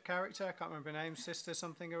Ratchet character, I can't remember her name, Sister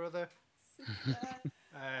something or other.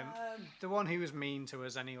 The one who was mean to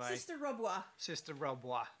us anyway. Sister Robwa. Sister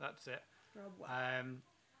Robwa, that's it. Robwa.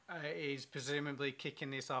 Is presumably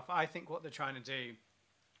kicking this off. I think what they're trying to do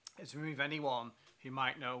is remove anyone who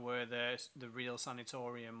might know where the real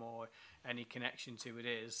sanatorium or any connection to it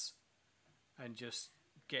is, and just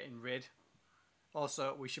getting rid.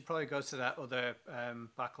 Also, we should probably go to that other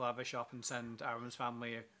baklava shop and send Aram's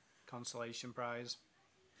family a consolation prize.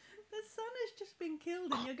 The son has just been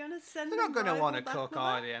killed, and you're going to send They're them not going to rival want to cook, baklava?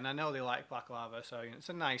 are they? And I know they like baklava, so it's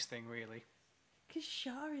a nice thing, really. Because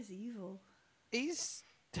Shah is evil. He's.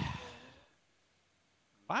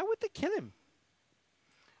 Why would they kill him?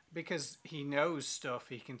 Because he knows stuff,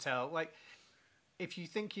 he can tell. Like, if you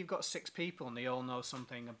think you've got 6 people and they all know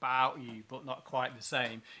something about you, but not quite the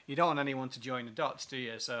same, you don't want anyone to join the dots, do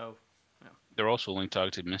you? So, They're also only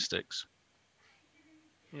targeted mystics.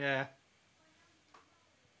 yeah.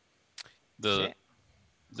 The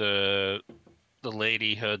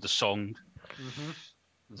lady heard the song.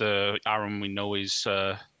 The Aram we know is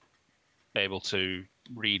able to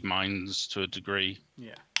read minds to a degree.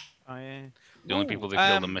 Yeah. Oh, yeah. The only people that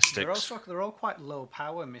kill the They're mystics. all quite low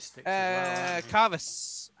power mystics as well. Aren't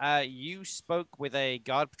Carvis, you spoke with a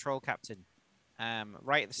guard patrol captain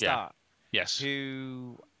right at the start. Yes.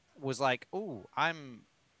 Who was like, "Oh, I'm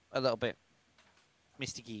a little bit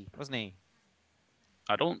mysticky," wasn't he?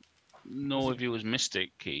 I don't know if he was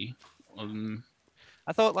mystic-y.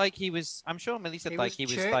 I thought like he was. I'm sure Millie said he like was he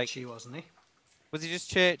was churchy, like. wasn't he? Was he just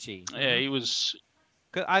churchy? Yeah, he was.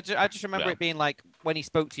 'Cause I just remember Yeah. it being like when he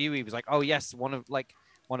spoke to you, he was like, "Oh yes, one of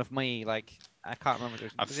me." Like I can't remember.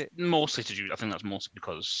 Was it? Mostly to do. I think that's mostly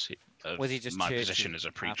because of Was he just my churchy? position as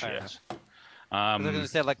a preacher. fair Yes. I was going to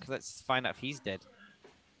say like, let's find out if he's dead.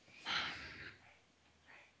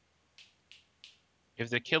 If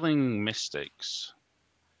they're killing mystics,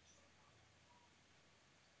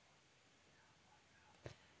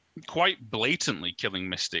 quite blatantly killing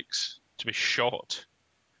mystics to be shot,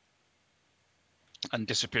 and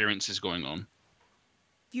disappearances going on.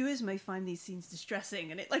 Viewers may find these scenes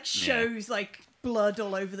distressing, and it like shows like blood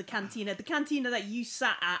all over the cantina that you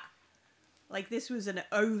sat at. Like this was an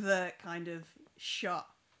overt kind of shot.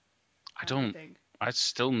 I'm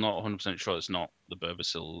still not 100% sure it's not the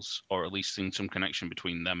Burbacils, or at least in some connection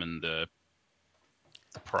between them and the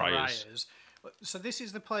Priors. So this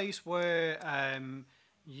is the place where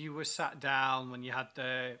you were sat down when you had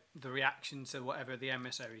the reaction to whatever the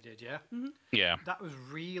emissary did, yeah? Yeah, That was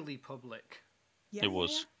really public. Yeah, it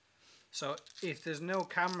was. So if there's no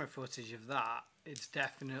camera footage of that, it's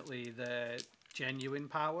definitely the genuine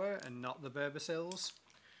power and not the Burbacils.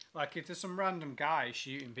 Like, if there's some random guy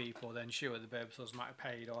shooting people, then sure, the Burbacils might have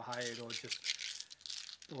paid or hired or just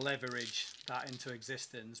leveraged that into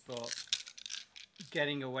existence. But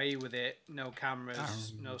getting away with it, no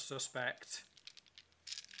cameras, no suspect,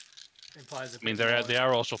 implies a I mean, bit more. they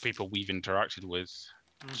are also people we've interacted with,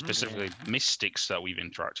 specifically mystics that we've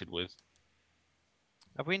interacted with.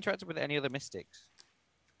 Have we interacted with any other mystics?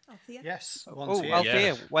 Althea. Yes, Oh, once here.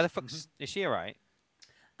 Althea. Yeah. Where the fuck's is she alright?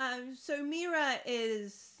 So Mira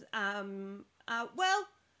is Well,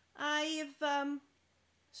 I've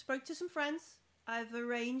spoke to some friends. I've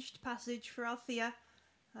arranged passage for Althea.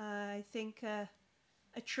 I think a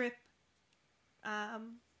trip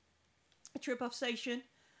off station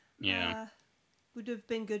Yeah. would have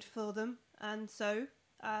been good for them, and so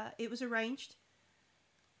it was arranged.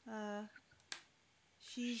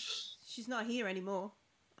 She's not here anymore.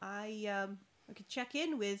 I could check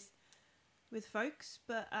in with folks,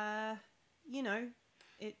 but you know,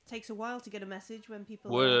 it takes a while to get a message when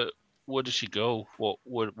people. Where does she go? What?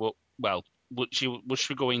 Well, was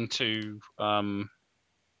she going to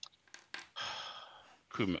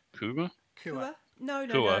Kuma? Kua? No.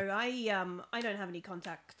 Kua. I don't have any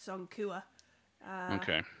contacts on Kua.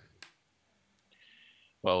 Okay.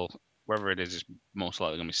 Well, wherever it is most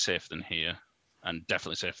likely going to be safer than here, and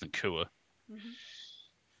definitely safer than Kua.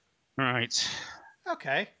 Right.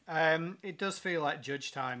 Okay. It does feel like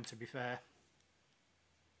judge time, to be fair.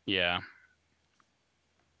 Yeah.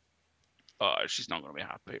 Oh, she's not going to be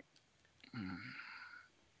happy.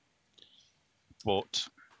 But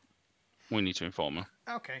we need to inform her.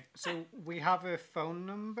 Okay, so we have a phone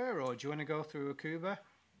number, or do you want to go through Akuba?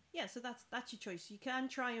 Yeah, so that's your choice. You can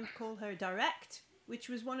try and call her direct, which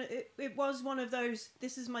was it was one of those.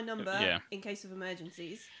 This is my number in case of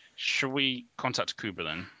emergencies. Should we contact Kuba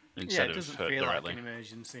then instead it of doesn't her feel directly? like an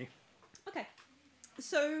emergency. Okay,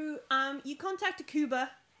 so you contact Akuba.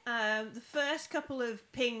 The first couple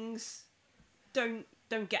of pings don't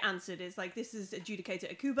get answered. It's like, this is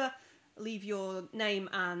adjudicator Akuba. Leave your name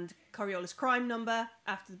and Coriolis crime number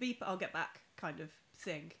after the beep. I'll get back, kind of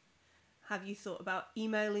thing. Have you thought about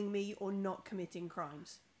emailing me or not committing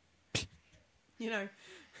crimes? You know.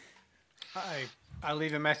 I'll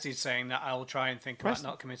leave a message saying that I'll try and think about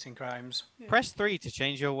not committing crimes. Yeah. Press 3 to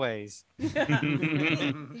change your ways.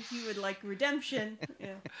 If you would like redemption.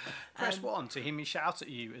 Yeah. Press 1 to hear me shout at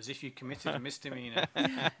you as if you committed a misdemeanor.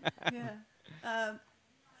 Yeah.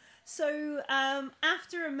 So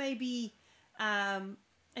after maybe an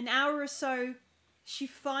hour or so, she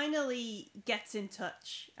finally gets in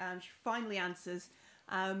touch. She finally answers.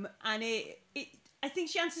 And I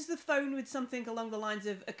think she answers the phone with something along the lines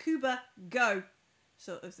of, Akuba, go.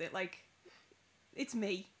 Sort of thing. Like, it's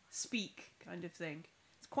me, speak, kind of thing.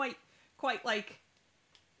 It's quite like,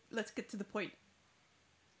 let's get to the point.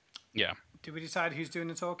 Yeah. Did we decide who's doing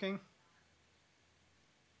the talking?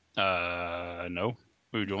 No.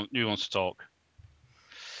 Who wants to talk?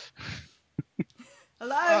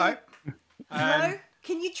 Hello? All right. Hello?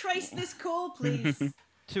 Can you trace this call, please?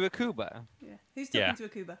 To Akuba? Yeah. Who's talking to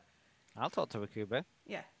Akuba? I'll talk to Akuba.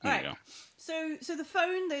 Yeah. There All you right. go. So the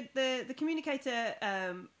phone, the communicator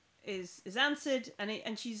is answered,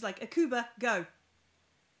 and she's like, Akuba, go.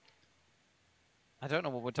 I don't know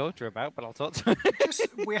what we're talking to her about, but I'll talk to her.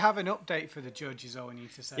 We have an update for the judge, is all we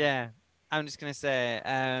need to say. Yeah. I'm just going to say,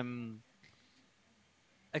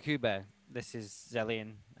 Akuba, this is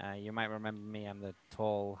Zelian. You might remember me. I'm the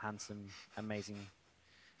tall, handsome, amazing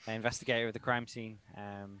investigator of the crime scene.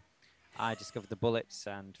 I discovered the bullets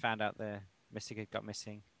and found out the Mystic had got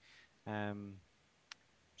missing.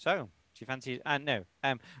 So, do you fancy? No.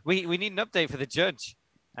 We need an update for the judge.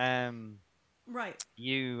 Right.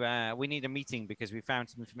 We need a meeting because we found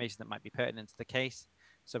some information that might be pertinent to the case,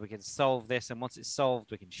 so we can solve this. And once it's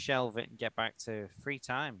solved, we can shelve it and get back to free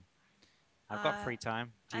time. I've got free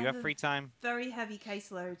time. Do you have free time? Very heavy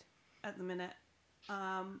caseload at the minute.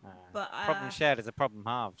 But problem shared is a problem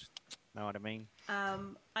halved. Know what I mean?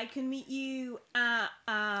 I can meet you at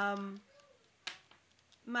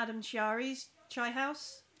Madame Chiari's chai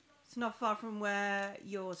house. It's not far from where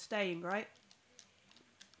you're staying, right?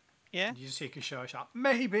 Yeah. You seek a show shot?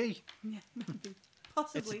 Maybe. Yeah, maybe.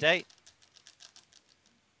 Possibly. It's a date.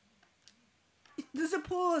 There's a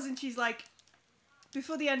pause, and she's like,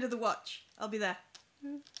 "Before the end of the watch, I'll be there."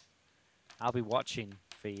 I'll be watching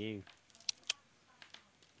for you.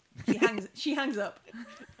 She hangs up.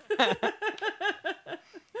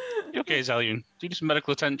 You okay, Zalian? Do you need some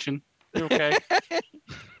medical attention? You okay?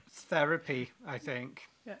 It's therapy, I think.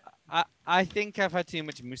 Yeah. I think I've had too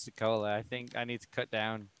much Musicola. I think I need to cut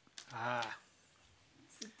down.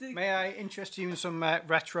 May I interest you in some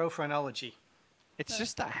retro phrenology? It's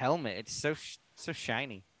just that helmet. It's so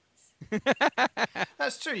shiny.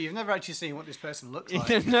 That's true. You've never actually seen what this person looks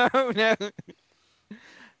like. No.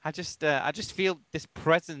 I just feel this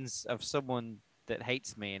presence of someone that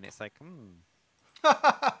hates me, and it's like,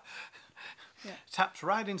 Yeah. Taps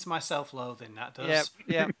right into my self-loathing. That does.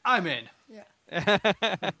 Yeah. I'm in. Yeah.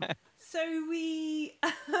 So we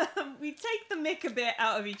take the mick a bit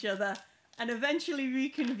out of each other, and eventually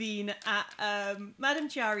reconvene at Madame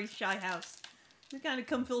Chiari's shy house. we kind of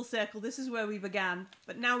come full circle. This is where we began,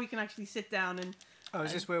 but now we can actually sit down and. Oh,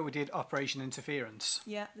 is this where we did Operation Interference?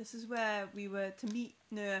 Yeah, this is where we were to meet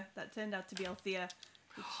Nur. That turned out to be Althea,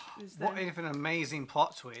 which was What if an amazing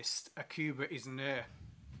plot twist? Akuba is Nur.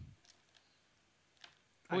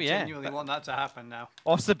 I genuinely want that to happen now.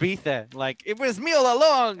 Or Sabitha, like, it was me all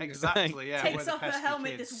along! Exactly, yeah. takes we're the off her pesky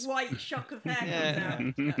helmet, kids. this white shock of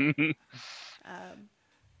hair Yeah. comes out.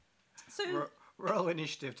 So Roll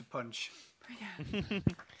initiative to punch.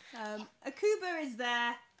 Akuba is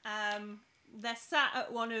there. They're sat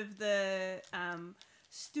at one of the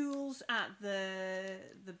stools at the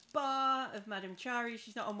bar of Madame Chari.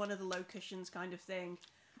 She's not on one of the low cushions kind of thing.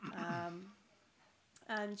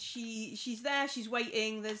 And she's there, she's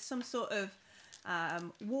waiting. There's some sort of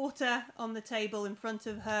water on the table in front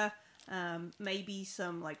of her. Maybe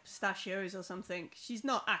some like pistachios or something. She's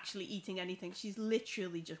not actually eating anything. She's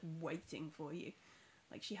literally just waiting for you.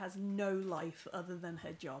 Like she has no life other than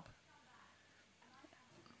her job.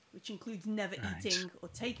 Which includes never eating or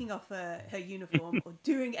taking off her uniform or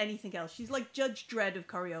doing anything else. She's like Judge Dredd of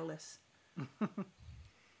Coriolis.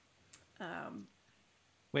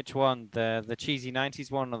 Which one? The cheesy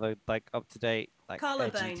 90s one or the like up to date like Carla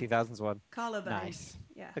edgy Bane. 2000s one? Carla Bane. Nice.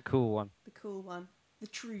 Yeah, The cool one. the cool one. The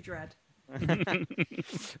true Dredd. The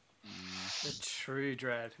True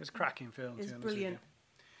Dread. It's a cracking film. to It's be honest with brilliant.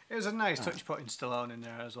 you. It was a nice touch putting Stallone in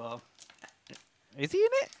there as well. Is he in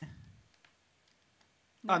it?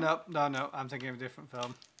 Oh, no. I'm thinking of a different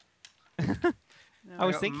film. No. I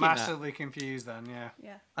was got thinking massively confused then, yeah.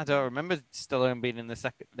 Yeah, I don't remember Stallone being in the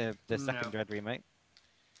second No. Dread remake.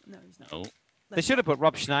 no, he's not. Oh. They should have put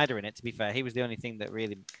Rob Schneider in it. To be fair, he was the only thing that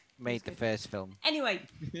really made the good. first film. Anyway,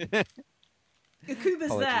 Akuba's there.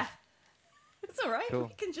 Apologies. It's all right.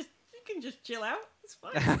 Cool. You can just chill out. It's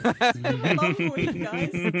fine. It's been a long week, guys.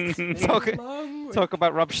 It's been Talk- a long week. Talk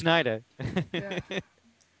about Rob Schneider. Yeah.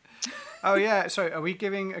 Oh, yeah, sorry, are we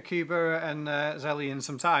giving Akuba and Zellian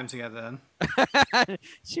some time together then?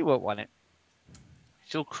 She won't want it.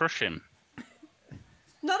 She'll crush him.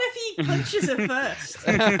 Not if he punches her first.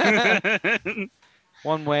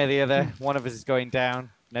 One way or the other, one of us is going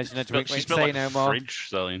down. Nudge, nudge, wink, She's wink, built say like no a more. fridge,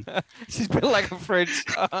 Zillion. She's built like a fridge.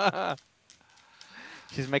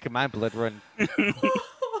 She's making my blood run.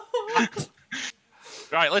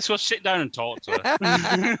 Right, let's go sit down and talk to her.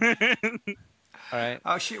 All right.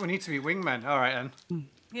 Oh, shit, we need to be wingmen. All right, then.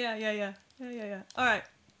 Yeah. All right.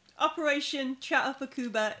 Operation Chat Up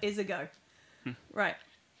Akuba is a go. Right.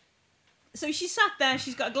 So she sat there.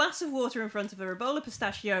 She's got a glass of water in front of her, a bowl of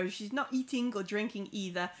pistachios. She's not eating or drinking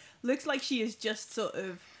either. Looks like she is just sort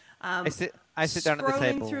of I sit down at the scrolling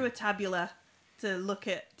table. through a tabula to look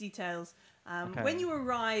at details. Okay. When you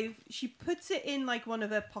arrive, she puts it in like one of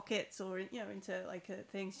her pockets or into like a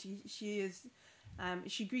thing. She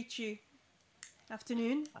greets you.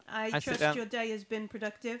 Afternoon. I sit trust down. your day has been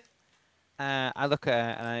productive. I look at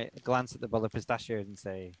her and I glance at the bowl of pistachios and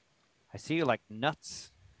say, I see you like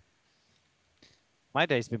nuts. My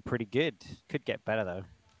day's been pretty good. Could get better, though.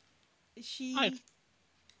 She.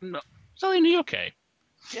 No. Zillion, are you okay?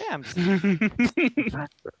 Yeah, I'm just...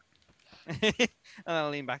 And I'll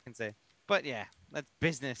lean back and say, but yeah, that's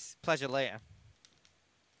business. Pleasure later.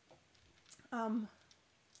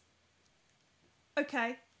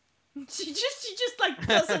 Okay. She just like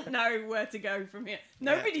doesn't know where to go from here.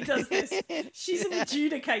 Nobody does this. She's an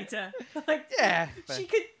adjudicator. Like Yeah.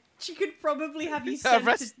 she could probably have you sent to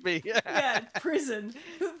Arrest me. prison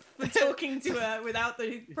for talking to her without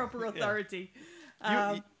the proper authority.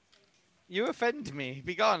 You offend me.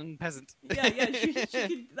 Be gone, peasant. Yeah, she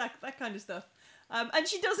could that kind of stuff. And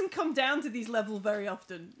she doesn't come down to these levels very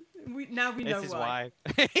often. We know This is why.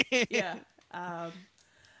 Yeah.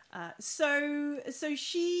 So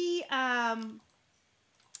she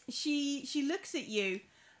looks at you,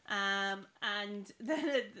 and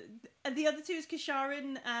then the other two is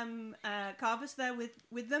Kasharin, Carvus there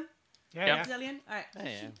with them. Yeah. Zellion. All right. Oh,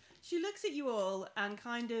 yeah. She looks at you all and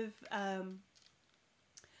kind of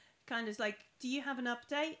like, do you have an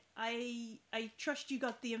update? I trust you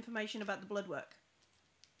got the information about the blood work.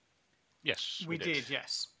 Yes, We did,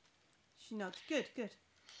 yes. She nods. Good.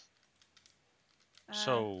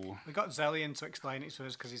 So, We got Zellian to explain it to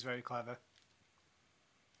us because he's very clever.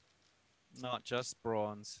 Not just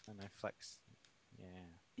bronze. And I flex. Yeah.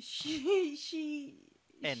 She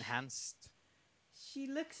Enhanced. She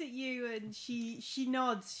looks at you and she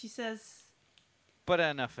nods. She says, But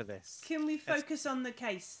enough of this. "Can we focus on the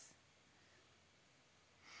case?"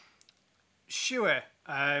 Sure.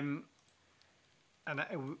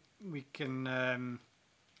 We can...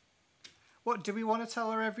 What, do we want to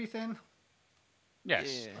tell her everything?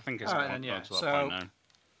 yes, Yeah. I think it's All right, got then, yeah. to that So- point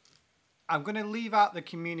now. I'm going to leave out the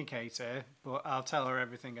communicator, but I'll tell her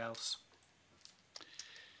everything else.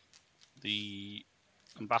 The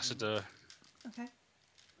ambassador Okay.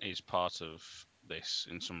 is part of this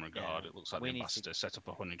in some regard. Yeah, It looks like we the need to- ambassador set up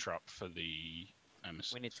a honey trap for the, We need to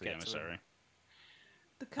for the get to him. emissary.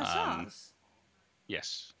 The Khazars.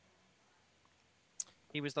 Yes.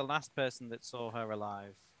 He was the last person that saw her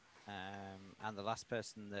alive, and the last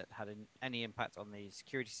person that had any impact on the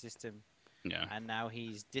security system. Yeah. And now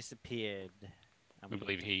he's disappeared. And I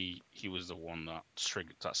believe he was the one that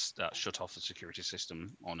triggered that shut off the security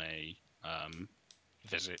system on a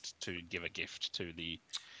visit to give a gift to the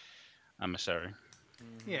emissary.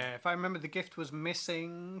 Yeah, if I remember, the gift was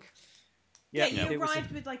missing. Yeah, yeah, you it was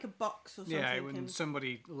arrived with like a box or something. Yeah, when and-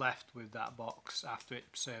 somebody left with that box after it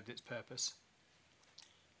served its purpose.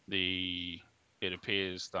 It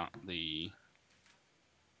appears that the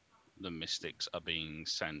mystics are being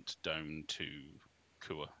sent down to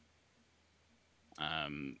Kua.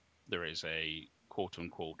 There is a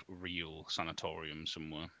quote-unquote real sanatorium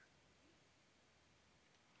somewhere.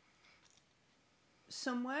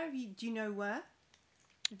 Somewhere? Do you know where? Have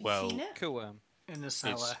you Well, seen it? Kua. In the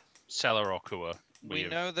cellar. It's Cellar or Kua. We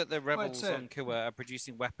know that the rebels it. on Kua are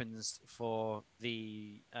producing weapons for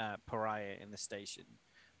the pariah in the station.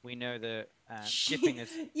 We know that shipping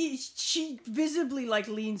is. She visibly like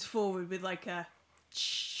leans forward with like a.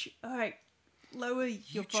 All right, lower your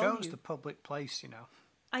You volume. chose the public place, you know.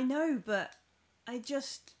 I know, but I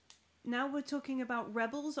just now we're talking about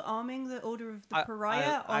rebels arming the Order of the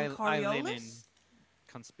Pariah on I lean in Coriolis.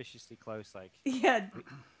 conspicuously close, like. Yeah,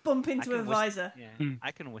 bump I into a can visor. Yeah,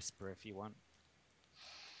 I can whisper if you want.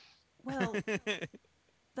 Well,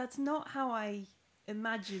 that's not how I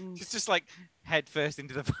imagined. It's just like head first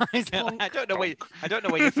into the visor. Bonk. I don't know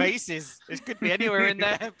where your face is. It could be anywhere in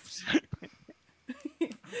there.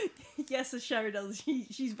 Yes, as Sheridel,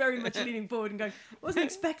 she's very much leaning forward and going, "Wasn't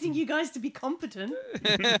expecting you guys to be competent."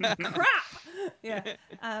 Crap. Yeah.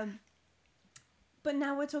 But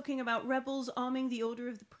now we're talking about rebels arming the Order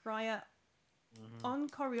of the Pariah on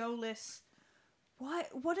Coriolis.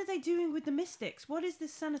 What are they doing with the Mystics? What is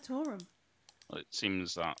this sanatorium? Well, it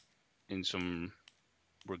seems that in some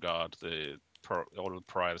regard, the Order of the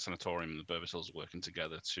Pariah, the Sanatorium, and the Burbasils are working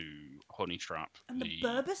together to honey trap And the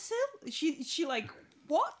Burbasil? She like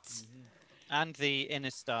what? And the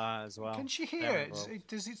inner star as well. Can she They're hear it? involved.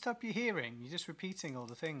 Does it stop you hearing? You're just repeating all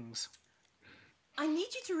the things. I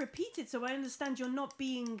need you to repeat it so I understand you're not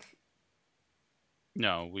being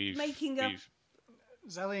No, we've making up.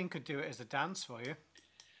 Zellian could do it as a dance for you.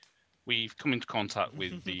 We've come into contact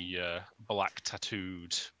with the black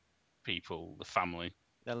tattooed people, the family.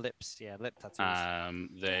 Their lips, yeah, lip tattoos.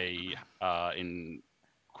 They are in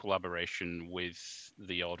collaboration with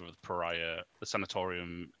the Order of the Pariah. The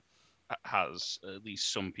sanatorium has at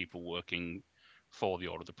least some people working for the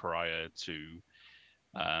Order of the Pariah to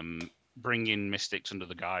bring in mystics under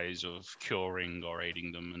the guise of curing or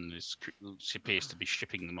aiding them, and she appears to be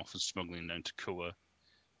shipping them off and smuggling them down to Kua,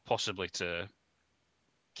 possibly to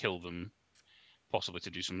kill them, possibly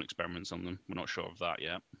to do some experiments on them. We're not sure of that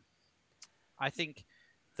yet. I think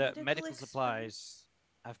that Medical medical experiment. supplies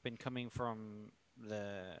have been coming from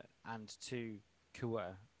to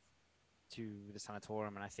Kua to the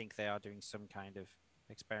sanatorium, and I think they are doing some kind of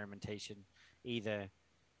experimentation, either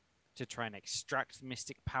to try and extract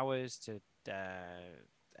mystic powers, to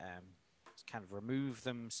kind of remove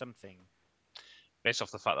them, something. Based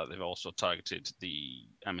off the fact that they've also targeted the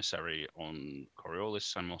emissary on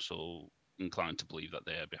Coriolis, I'm also inclined to believe that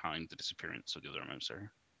they are behind the disappearance of the other emissary.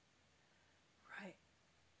 Right.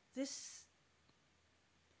 This.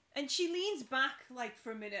 And she leans back like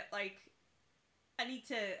for a minute, like I need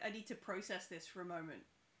to process this for a moment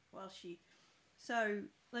while she. So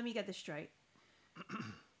let me get this straight.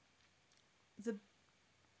 The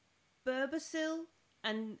Burbasil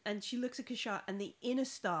and she looks at Kashat and the Inner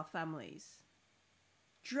Star families,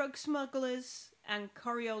 drug smugglers and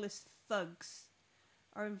Coriolis thugs,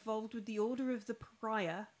 are involved with the Order of the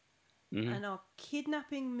Pariah and are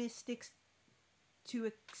kidnapping mystics to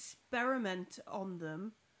experiment on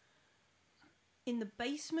them in the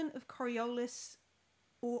basement of Coriolis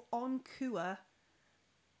or on Kua,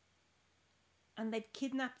 and they've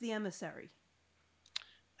kidnapped the emissary.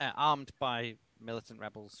 Armed by militant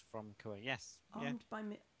rebels from Kua, yes. Armed by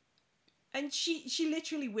and she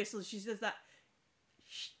literally whistles. She does that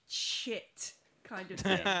shit kind of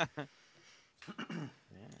thing. Yeah.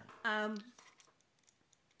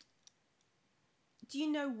 Do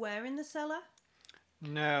you know where in the cellar?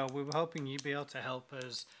 No, we were hoping you'd be able to help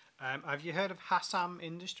us. Have you heard of Hassam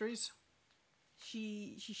Industries?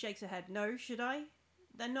 She shakes her head. No, should I?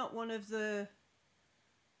 They're not one of the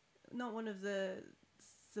not one of the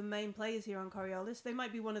main players here on Coriolis. They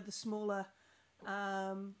might be one of the smaller.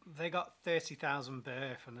 They got 30,000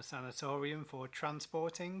 bear from the sanatorium for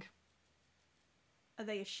transporting. Are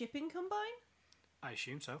they a shipping combine? I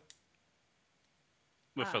assume so.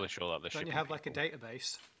 We're fairly sure that they're Don't you shipping have like a people.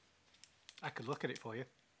 database? I could look at it for you.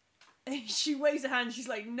 She waves a hand. She's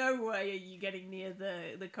like, "No way are you getting near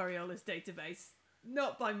the Coriolis database.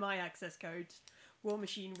 Not by my access code. War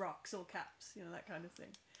Machine rocks, all caps. You know, that kind of thing."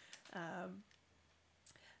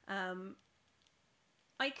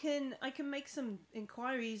 I can make some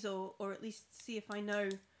inquiries or at least see if I know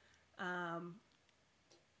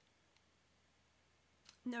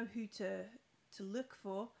who to look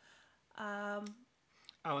for.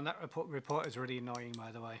 Oh, and that report is really annoying,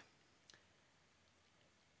 by the way.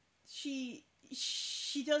 She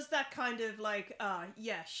does that kind of like,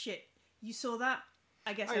 yeah, shit. You saw that?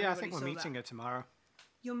 I guess. Oh yeah, I everybody think we're saw meeting that. her tomorrow.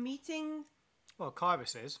 You're meeting. Well,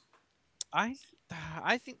 Kyrus is. I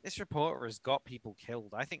think this reporter has got people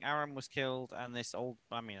killed. I think Aaron was killed, and this old.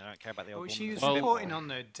 I mean, I don't care about the old. Well, woman she was that's a bit reporting more- on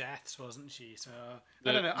their deaths, wasn't she? So The-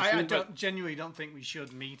 I don't know. the I thing about- genuinely don't think we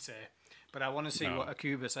should meet her, but I want to see No. what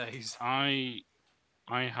Akuba says.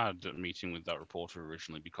 I had a meeting with that reporter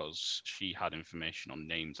originally because she had information on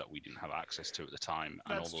names that we didn't have access to at the time,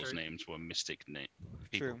 and That's all those true. names were mystic people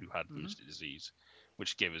True. who had the mystic disease,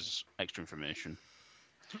 which gave us extra information.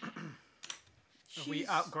 Have we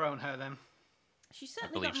outgrown her then? She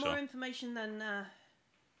certainly got believe more so. information than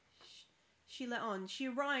she let on. She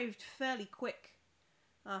arrived fairly quick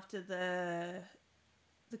after the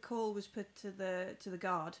call was put to the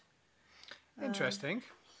guard. Interesting.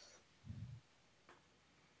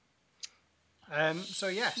 So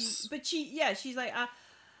yes, She's like,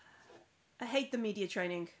 I hate the media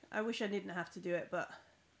training. I wish I didn't have to do it, but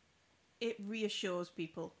it reassures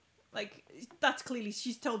people. Like, that's clearly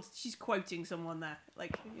she's quoting someone there.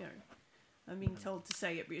 Like, you know, I'm being told to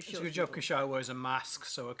say it reassures it's a good job people. Kashara wears a mask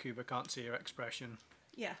so Akuba can't see her expression.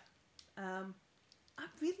 Yeah. I'm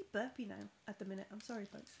really burpy now at the minute. I'm sorry,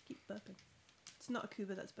 folks. I keep burping. It's not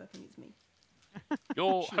Akuba that's burping, it's me.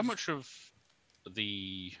 How much of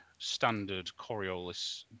the standard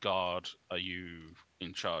Coriolis guard are you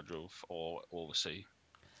in charge of or oversee?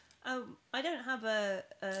 I don't have a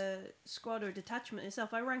squad or a detachment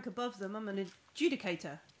itself. I rank above them. I'm an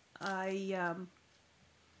adjudicator.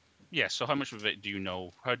 Yeah, so how much of it do you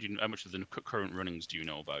know? How much of the current runnings do you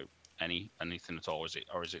know about? Anything at all? Is it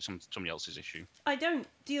somebody else's issue? I don't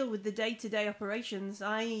deal with the day-to-day operations.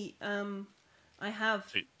 I have.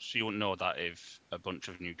 So you wouldn't know that if a bunch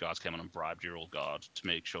of new guards came on and bribed your old guard to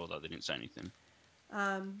make sure that they didn't say anything.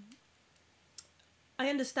 I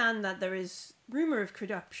understand that there is rumor of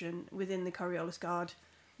corruption within the Coriolis Guard.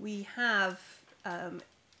 We have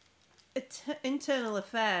internal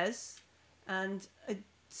affairs and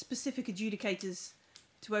specific adjudicators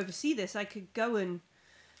to oversee this. I could go and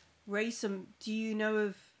raise some. Do you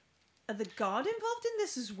know are the guard involved in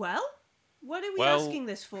this as well? What are we asking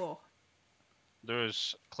this for? There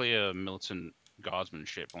is clear militant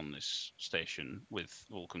guardsmanship on this station with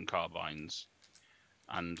Vulcan carbines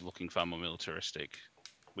and looking far more militaristic,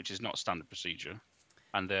 which is not standard procedure.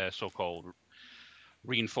 And their so-called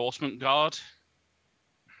reinforcement guard.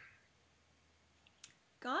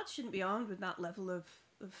 Guards shouldn't be armed with that level of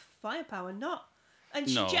firepower. Not. And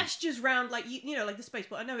she No. gestures round like you know, like the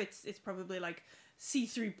spaceport. I know it's probably like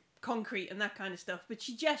see-through concrete and that kind of stuff, but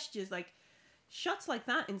she gestures like shots like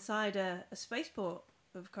that inside a spaceport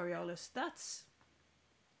of Coriolis. That's.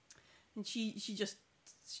 And she just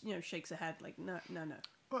shakes her head like no.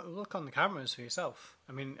 Well, look on the cameras for yourself.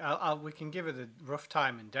 I mean, we can give her the rough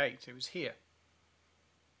time and date. It was here.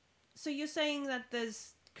 So you're saying that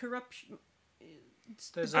there's corruption?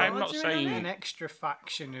 There's I'm not guards are in on saying- it? an extra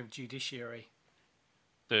faction of judiciary.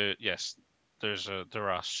 There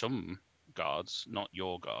are some guards, not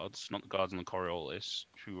your guards, not the guards in the Coriolis,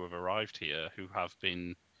 who have arrived here, who have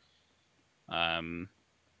been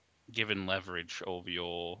given leverage over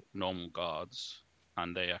your normal guards,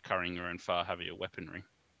 and they are carrying around far heavier weaponry.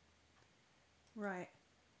 Right.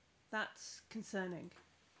 That's concerning.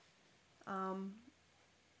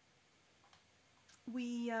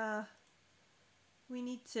 We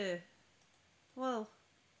need to. Well,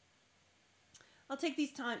 I'll take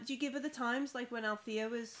these times. Do you give her the times, like when Althea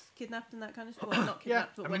was kidnapped and that kind of stuff? Well, not Yeah,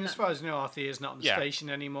 kidnapped, but I when mean, as that... far as I know, Althea's not on the Yeah. station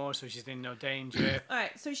anymore, so she's in no danger. All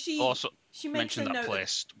right, so she Also, she makes a mention that note.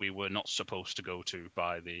 place we were not supposed to go to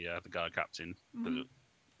by the guard captain.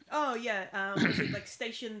 Oh yeah, was it like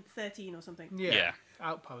Station 13 or something? Yeah.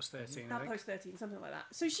 Outpost 13, I think. Outpost 13, something like that.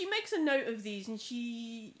 So she makes a note of these, and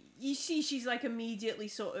you see she's like immediately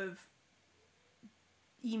sort of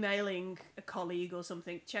emailing a colleague or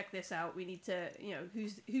something. Check this out. We need to,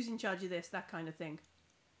 who's in charge of this, that kind of thing.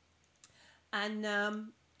 And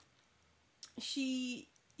she's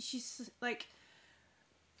like,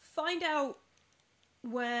 find out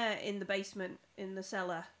where in the basement, in the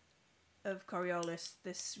cellar of Coriolis,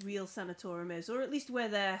 this real sanatorium is, or at least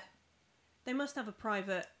where they must have a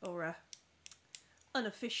private or a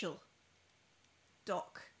unofficial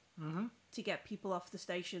dock to get people off the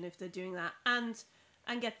station if they're doing that, and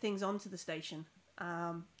get things onto the station.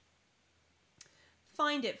 Find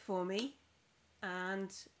it for me, and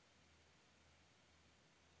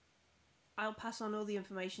I'll pass on all the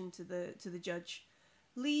information to the judge.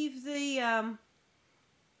 Leave the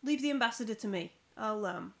ambassador to me.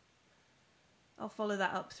 I'll follow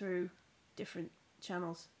that up through different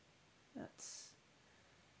channels. That's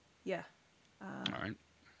All right.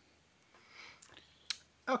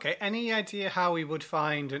 Okay, any idea how we would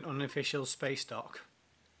find an unofficial space dock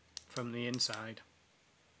from the inside?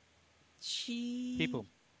 People.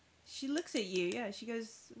 She looks at you, yeah. She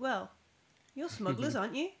goes, well, you're smugglers,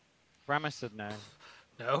 aren't you? Rama said no.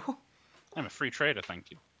 No? I'm a free trader,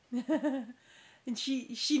 thank you. And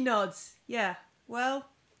she nods. Yeah, well,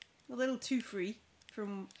 a little too free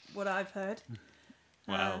from what I've heard.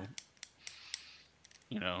 Well,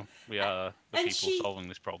 we are the people solving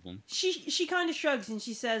this problem. She kind of shrugs and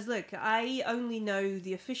she says, look, I only know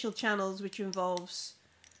the official channels, which involves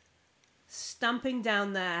stamping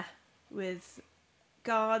down there with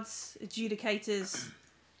guards, adjudicators,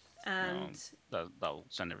 and that'll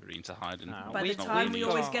send everybody into hiding. by the time we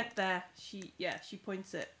always get there, she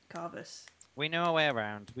points at Carvus. We know our way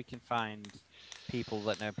around. We can find people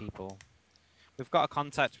that know people. We've got a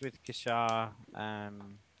contact with Kishar. I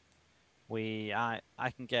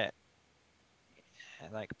can get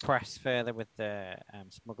like press further with the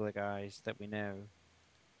smuggler guys that we know.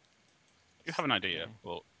 You have an idea,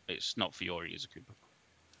 but it's not for your ears, Cooper.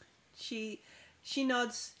 She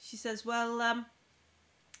nods. She says, well,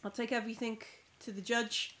 I'll take everything to the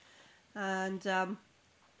judge, and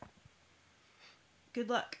good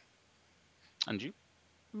luck. And you?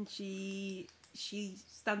 And she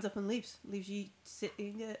stands up and leaves you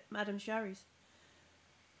sitting at Madame Shari's.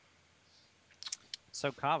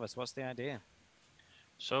 So, Carvus, what's the idea?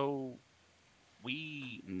 So,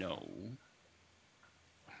 we know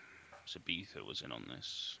Sabitha was in on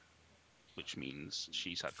this, which means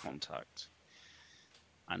she's had contact.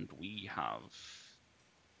 And we have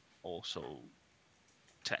also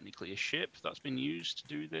technically a ship that's been used to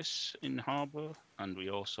do this in harbour, and we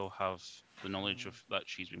also have the knowledge of that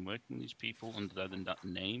she's been working with these people under that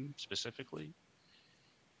name specifically.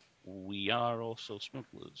 We are also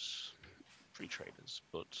smugglers, free traders,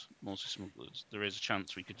 but mostly smugglers. There is a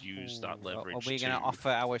chance we could use that leverage. Are we going to offer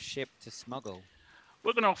our ship to smuggle?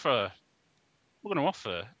 We're going to offer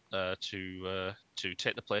to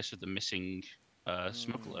take the place of the missing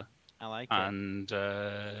smuggler. I like it. And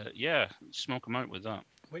smoke them out with that.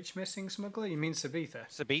 Which missing smuggler? You mean Sabitha?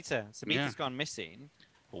 Sabitha's gone missing.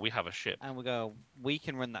 Well, we have a ship. And we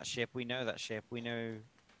can run that ship. We know that ship. We know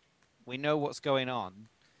what's going on.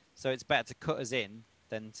 So it's better to cut us in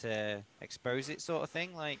than to expose it, sort of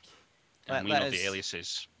thing. And we know the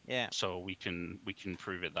aliases. Yeah. So we can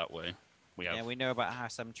prove it that way. We know about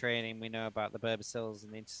Hassam training. We know about the Burbacils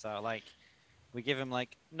and the Interstar. We give them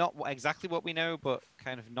not exactly what we know, but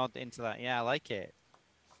kind of nod into that. Yeah, I like it.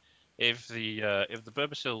 If the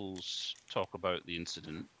Burbacils talk about the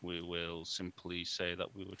incident, we will simply say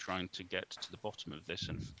that we were trying to get to the bottom of this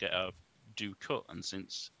and get our due cut. And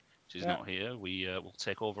since she's not here, we will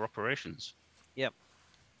take over operations. Yep,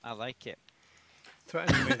 I like it.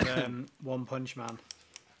 Threatened with One Punch Man.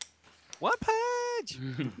 One Punch.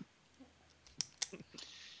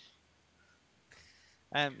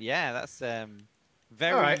 That's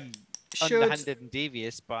very underhanded and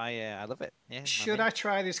devious, but I love it. Yeah. Should I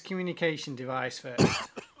try this communication device first?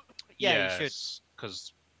 Yeah, you should.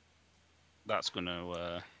 Because that's going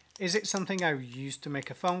to... Is it something I used to make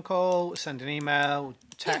a phone call, send an email,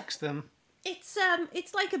 text them? It's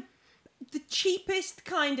like the cheapest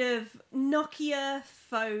kind of Nokia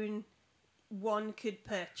phone one could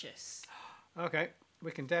purchase. Okay.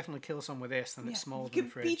 We can definitely kill someone with this, and it's smaller than the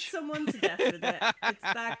fridge. You could beat someone to death with it. It's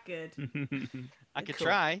that good. I could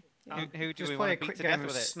try. Yeah. Who do Just we play want a to beat quick to game death of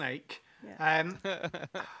with it? Snake. Yeah.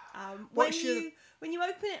 When you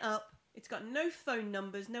open it up, it's got no phone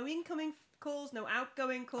numbers, no incoming calls, no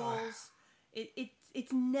outgoing calls.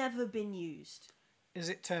 It's never been used. Is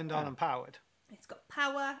it turned on and powered? It's got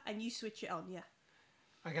power, and you switch it on. Yeah.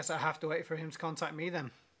 I guess I have to wait for him to contact me then.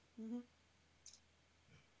 Mm-hmm.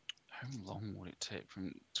 How long would it take for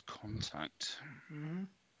him to contact? Mm-hmm.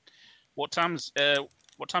 What time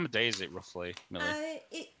of day is it roughly, Millie?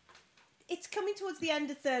 It's coming towards the end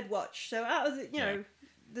of third watch. So out of the,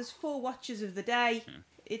 there's 4 watches of the day. Yeah.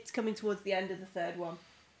 It's coming towards the end of the third one.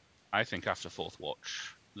 I think after fourth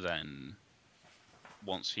watch, then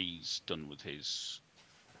once he's done with his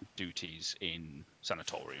duties in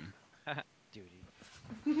sanatorium. Duty.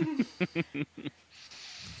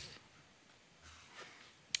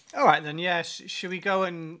 All right then. Yeah. Should we go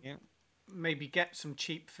and Yeah. maybe get some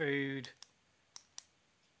cheap food?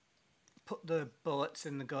 Put the bullets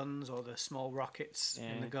in the guns or the small rockets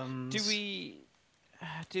in the Yeah. guns.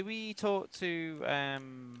 Do we talk to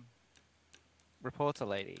reporter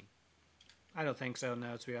lady? I don't think so.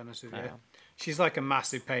 No, to be honest with you, No. she's like a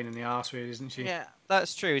massive pain in the arse, really, isn't she? Yeah,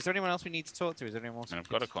 that's true. Is there anyone else we need to talk to? Is there anyone else? And I've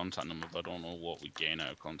got a contact number, but I don't know what we gain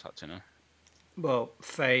out of contacting her. Well,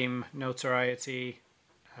 fame, notoriety,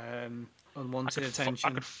 unwanted I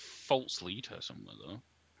attention. could false lead her somewhere though.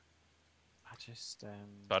 I just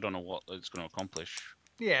But I don't know what it's going to accomplish.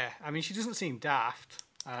 Yeah, I mean, she doesn't seem daft.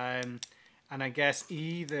 And I guess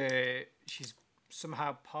either she's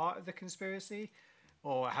somehow part of the conspiracy,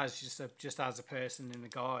 or has just as a person in the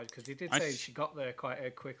guard, because he did say she got there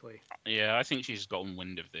quite quickly. Yeah, I think she's gotten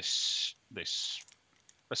wind of this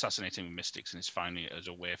assassinating mystics and is finding it as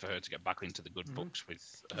a way for her to get back into the good books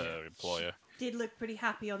with her employer. Did look pretty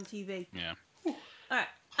happy on TV. Yeah. All right.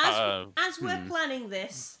 As we're planning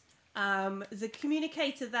this, the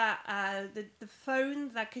communicator that the phone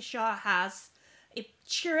that Kashar has, it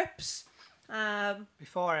chirps.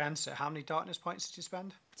 Before I answer, how many darkness points did you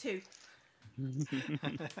spend? 2.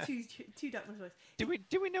 two darkness points.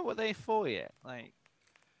 do we know what they're for yet? Like,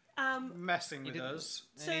 Messing with didn't- us.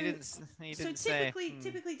 So- he didn't So say.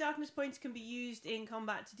 typically darkness points can be used in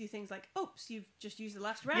combat to do things like, oops, you've just used the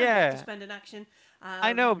last round Yeah. to spend an action.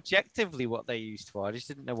 I know objectively what they're used for. I just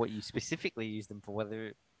didn't know what you specifically used them for.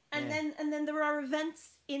 Whether And yeah. then there are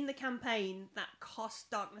events in the campaign that cost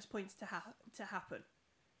darkness points to happen.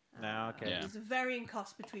 No, okay. Yeah. There's a varying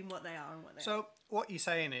cost between what they are and what they are. So what you're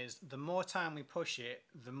saying is, the more time we push it,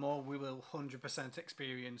 the more we will 100%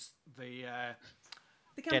 experience the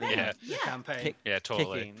The Get it. campaign, Yeah. the campaign. Kick- Yeah,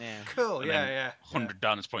 totally. kicking, yeah. Cool. And Yeah, then yeah. 100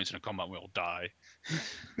 darkness points in a combat, and we all die.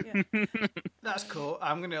 Yeah. That's cool.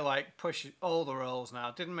 I'm gonna like push all the rolls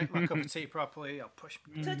now. Didn't make my cup of tea properly. I'll push.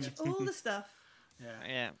 Touch all the stuff. Yeah.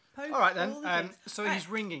 Yeah. Poke All right then. all the things. So All he's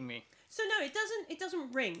right. ringing me. So no, it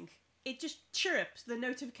doesn't ring. It just chirps. The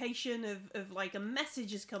notification of like a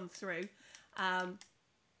message has come through, and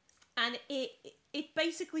it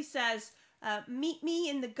basically says, "Meet me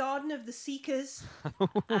in the Garden of the Seekers,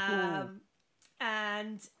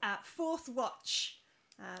 and at fourth watch,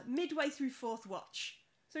 midway through fourth watch."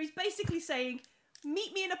 So he's basically saying,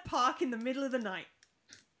 "Meet me in a park in the middle of the night."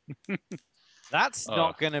 That's Oh.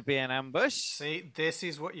 not going to be an ambush. See, this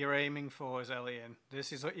is what you're aiming for, Zelian.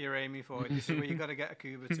 This is what you're aiming for. This is where you got to get a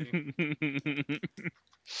Kuba to.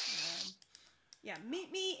 Yeah,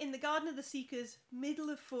 meet me in the Garden of the Seekers, middle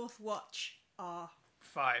of fourth watch.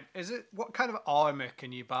 Fine. Is it what kind of armor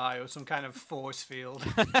can you buy, or some kind of force field?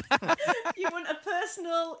 You want a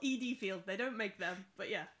personal ED field? They don't make them, but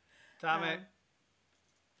yeah. Damn it.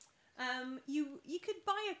 You could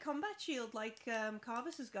buy a combat shield like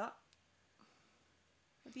Carvis has got.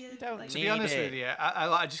 It'd be a- don't like- To need be honest it. with you,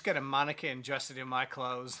 I just get a mannequin dressed in my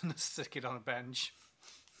clothes and stick it on a bench.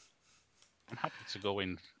 I'm happy to go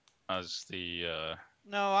in as the.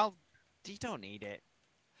 No, you don't need it.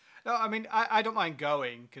 No, I mean I don't mind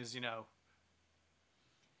going because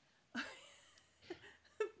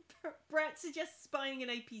Brett suggests buying an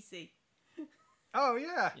APC. Oh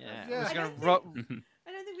yeah, Yeah. yeah. I was I going don't to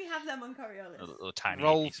I don't think we have them on Coriolis. a tiny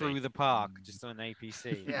roll APC. through the park just on an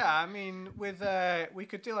APC. Yeah, I mean, with we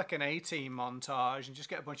could do like an A-team montage and just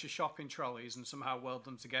get a bunch of shopping trolleys and somehow weld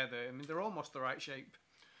them together. I mean, they're almost the right shape.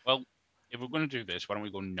 Well, if we're going to do this, why don't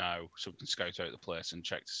we go now so we can scout out the place and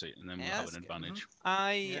check to see it, and then we'll Yeah, have that's an good. advantage.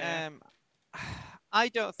 Yeah. I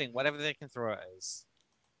don't think whatever they can throw at us,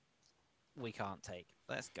 we can't take.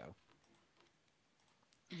 Let's go.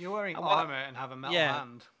 You're wearing And what- armor and have a metal yeah.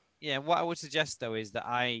 hand. Yeah, what I would suggest though is that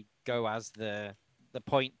I go as the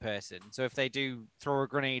point person. So if they do throw a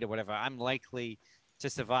grenade or whatever, I'm likely to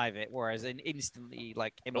survive it, whereas instantly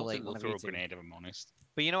like I don't immolate think they'll one of throw you a two. grenade, if I'm honest.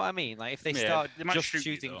 But you know what I mean? Like if they Yeah, start they might just shoot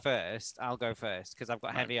you, shooting though. first, I'll go first because I've got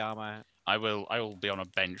Right. heavy armor. I will be on a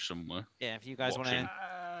bench somewhere. Yeah, if you guys want Watching.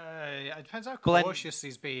 to. It depends how Blend- cautious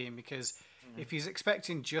he's being, because if he's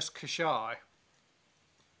expecting just Kashai,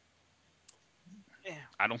 Yeah.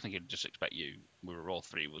 I don't think he'd just expect you. We were all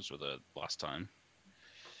three was with her last time.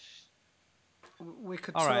 we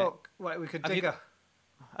could All right. talk. Wait, we could Have you dig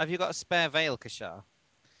Have you got a spare veil, Kashar?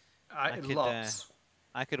 a I could, lots.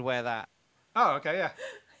 I could wear that. Oh, okay, yeah.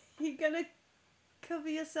 You're gonna cover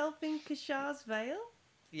yourself in Kashar's veil,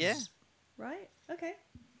 Yeah. right? Okay.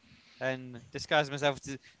 And disguise myself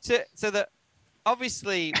so that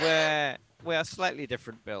obviously we're a slightly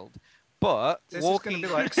different build, but This walking is going to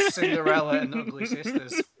be like Cinderella and Ugly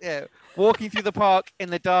Sisters. yeah, walking through the park in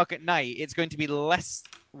the dark at night, it's going to be less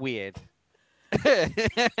weird. Giant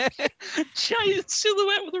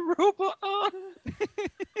silhouette with a robot arm.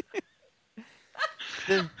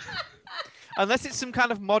 Unless it's some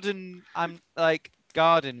kind of modern like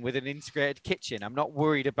garden with an integrated kitchen, I'm not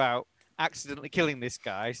worried about accidentally killing this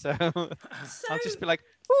guy, so I'll just be like,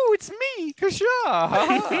 "Oh, it's me,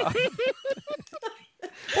 Kashar!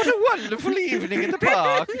 What a wonderful evening in the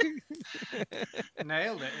park!"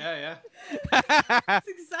 Nailed it, yeah. It's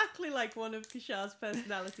exactly like one of Kashar's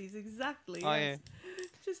personalities. Exactly. Oh, yes.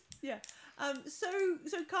 Just yeah. So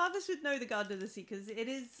Carvus would know the Garden of the Seekers. It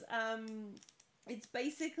is it's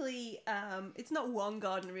basically it's not one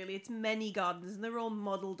garden really. It's many gardens, and they're all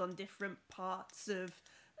modelled on different parts of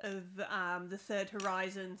the Third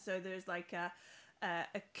Horizon. So there's like a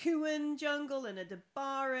Kuan jungle and a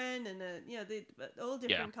Debaran and all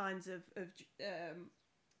different kinds of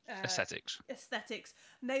Aesthetics.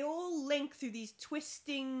 And they all link through these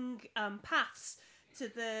twisting paths to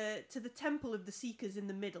the Temple of the Seekers in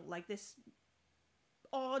the middle, like this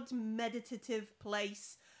odd meditative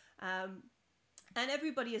place. And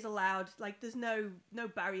everybody is allowed. Like, there's no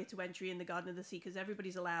barrier to entry in the Garden of the Seekers.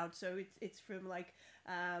 Everybody's allowed. So it's from like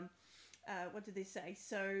what did they say?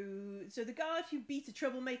 So the guard who beat a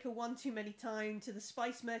troublemaker one too many times, to the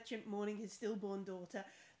spice merchant mourning his stillborn daughter,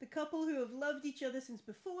 the couple who have loved each other since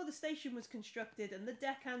before the station was constructed, and the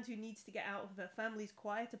deckhand who needs to get out of her family's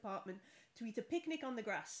quiet apartment to eat a picnic on the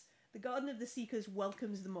grass. The Garden of the Seekers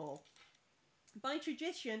welcomes them all. By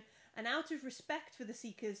tradition, and out of respect for the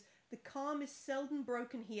Seekers, the calm is seldom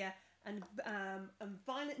broken here, and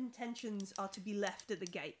violent intentions are to be left at the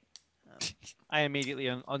gate. I immediately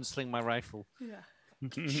unsling my rifle. Yeah.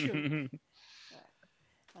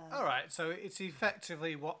 All right, so it's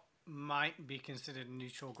effectively what might be considered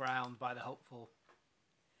neutral ground by the hopeful.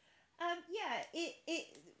 Yeah.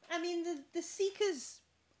 I mean, the Seekers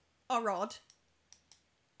are odd.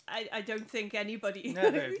 I don't think anybody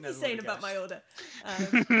is saying about my order.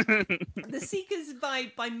 The Seekers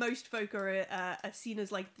by most folk are seen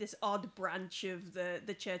as like this odd branch of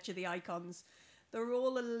the Church of the Icons. They're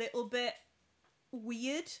all a little bit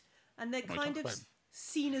weird, and they're kind of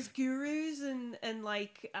seen as gurus and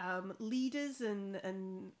like leaders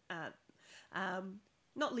and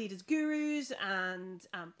not leaders, gurus and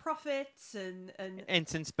prophets and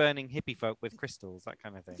incense burning hippie folk with crystals, that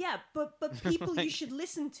kind of thing. Yeah, but people you should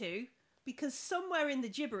listen to, because somewhere in the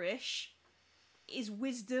gibberish is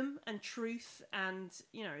wisdom and truth and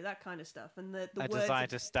that kind of stuff, and the a words desire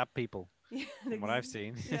to stab people. From what I've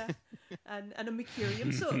seen. Yeah, and a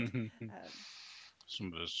Mercurium sword.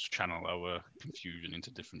 Some of us channel our confusion into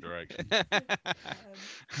different directions.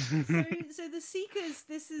 So the Seekers,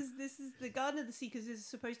 this is the Garden of the Seekers is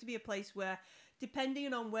supposed to be a place where,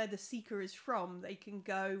 depending on where the Seeker is from, they can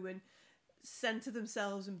go and center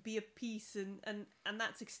themselves and be at peace, and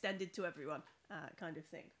that's extended to everyone, kind of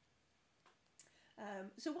thing.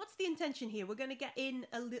 So what's the intention here? We're going to get in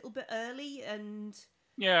a little bit early and.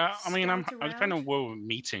 Yeah, I mean, I'm kind of where we're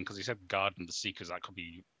meeting, because he said Garden of the Seekers. That could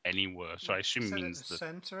be anywhere, so I assume it means the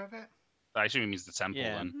center of it. I assume it means the temple.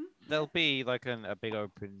 Yeah, then there'll be like a big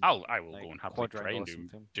open. I will like, go and happily pray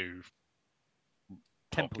and do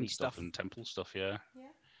temple stuff and temple stuff. Yeah. Yeah.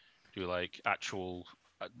 Do like actual,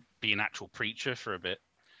 be an actual preacher for a bit.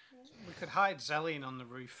 We could hide Zellian on the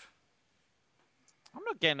roof. I'm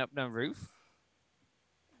not getting up no roof.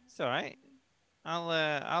 It's all right.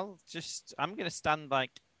 I'm gonna stand like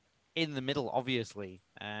in the middle, obviously,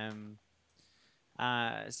 so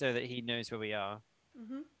that he knows where we are.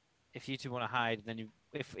 Mm-hmm. If you two want to hide, then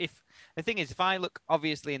if the thing is, if I look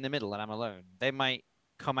obviously in the middle and I'm alone, they might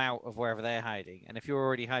come out of wherever they're hiding, and if you're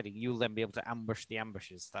already hiding, you'll then be able to ambush the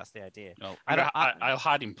ambushes. That's the idea. No, I'll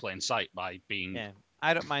hide in plain sight by being. Yeah,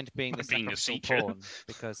 I don't mind being the being sacrificial pawn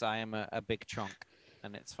because I am a big chunk,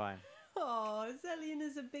 and it's fine. Oh, Zellian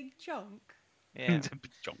is a big chunk. Yeah. It's a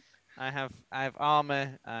big jump. I have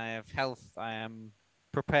armor, I have health, I am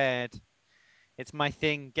prepared. It's my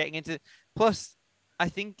thing getting into. Plus, I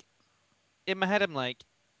think in my head I'm like,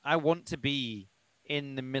 I want to be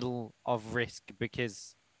in the middle of risk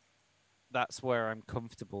because that's where I'm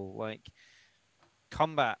comfortable. Like,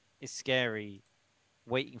 combat is scary.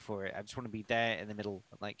 Waiting for it, I just want to be there in the middle,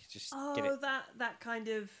 like just get it. that kind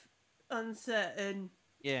of uncertain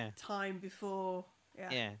Yeah. time before. Yeah.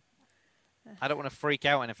 Yeah. I don't want to freak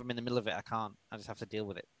out, and if I'm in the middle of it, I can't. I just have to deal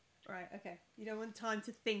with it. Right. Okay. You don't want time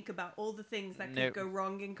to think about all the things that Nope. could go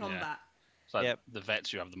wrong in combat. It's like Yep. the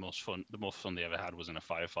vets who have the most fun they ever had was in a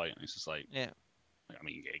firefight, and it's just like, Yeah. I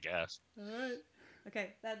mean, I guess. All right.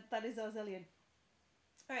 Okay. That is Arzelion.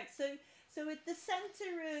 All right. So at the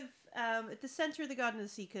center of the Garden of the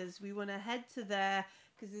Seekers, we want to head to there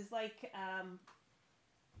because there's like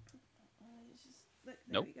look,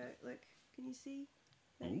 there Nope. we go. Look, can you see?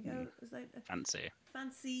 There you go. It's like a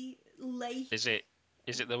Fancy. lake. Is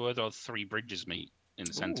it the where those 3 bridges meet in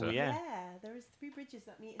the centre? Ooh, yeah. There is 3 bridges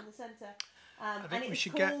that meet in the center. I And think we it's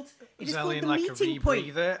should called, get it is called Zelian the like a meeting point.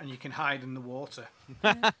 rebreather, and you can hide in the water.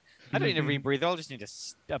 I don't need a rebreather. I'll just need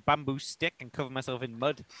a bamboo stick and cover myself in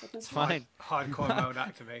mud. It's fine. Hardcore mode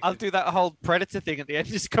activated. I'll do that whole predator thing at the end.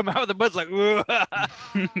 Just come out of the mud like. "Whoa."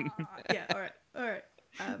 Yeah. All right.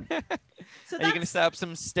 So Are you going to that's set up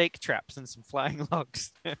some stake traps and some flying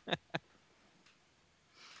logs?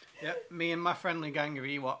 Yep, me and my friendly gang of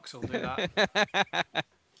Ewoks will do that.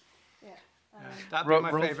 yeah. That'd be Roll-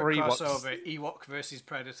 my roll favourite for Ewoks. crossover: Ewok versus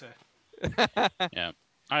Predator. Yeah.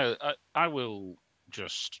 I will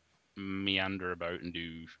just meander about and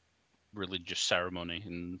do religious ceremony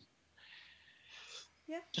and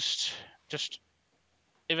Yeah. just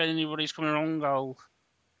if anybody's coming along, I'll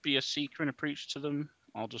be a seeker and a preacher to them.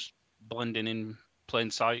 I'll just blend in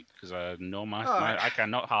plain sight because I know Alright. I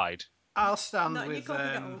cannot hide. I'll stand Not in your with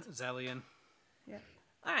coffee gold. Zelian.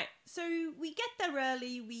 All right, so we get there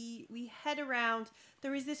early. We head around.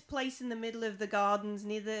 There is this place in the middle of the gardens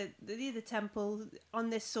near the temple.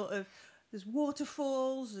 On this sort of, there's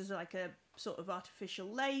waterfalls. There's like a sort of artificial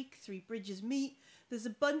lake. 3 bridges meet. There's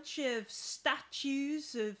a bunch of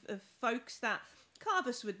statues of folks that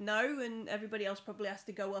Carvus would know, and everybody else probably has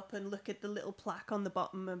to go up and look at the little plaque on the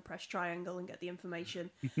bottom and press triangle and get the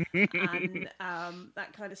information and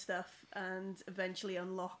that kind of stuff, and eventually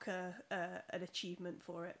unlock an achievement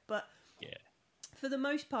for it. But Yeah. for the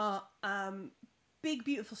most part, big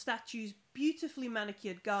beautiful statues, beautifully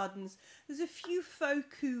manicured gardens. There's a few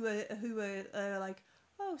folk who are like,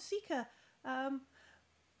 oh, Seeker,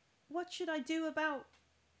 what should I do about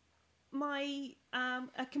my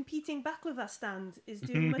a competing baklava stand is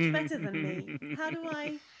doing much better than me. How do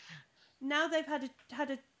I, now they've had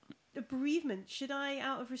a bereavement, should I,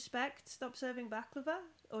 out of respect, stop serving baklava,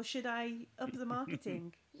 or should I up the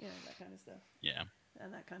marketing? You know, that kind of stuff. Yeah.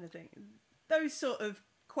 And that kind of thing. Those sort of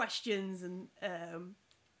questions and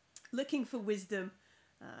looking for wisdom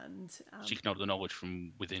and Seeking out the knowledge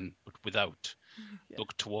from within, but without. Yeah.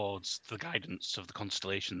 Look towards the guidance of the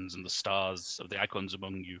constellations and the stars of the icons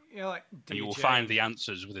among you. You're like And you will DJ. find the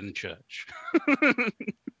answers within the church.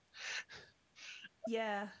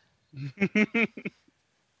 yeah.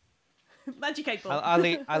 Magic 8 Ball.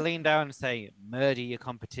 I lean down and say, murder your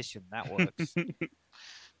competition. That works.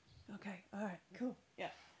 Okay, all right, cool. Yeah.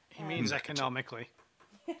 He means economically.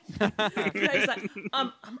 So he's like,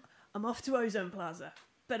 I'm off to Ozone Plaza.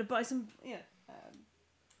 Better buy some. Yeah.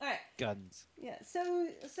 All right. Guns. Yeah. So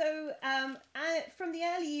from the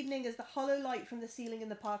early evening, as the hollow light from the ceiling in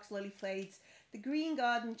the park slowly fades, the green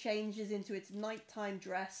garden changes into its nighttime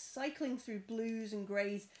dress, cycling through blues and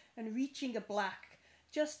greys and reaching a black,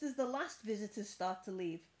 just as the last visitors start to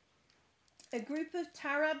leave. A group of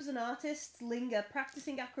Tarabs and artists linger,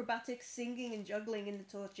 practicing acrobatics, singing and juggling in the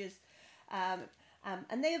torches,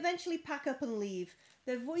 and they eventually pack up and leave.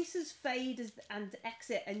 Their voices fade and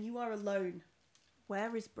exit, and you are alone.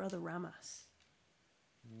 Where is Brother Ramas?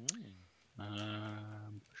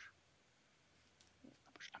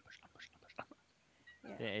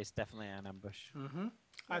 It is definitely an ambush. Mm-hmm.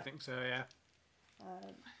 I think so, yeah.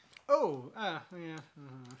 Um, Yeah.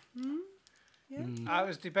 yeah. I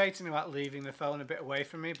was debating about leaving the phone a bit away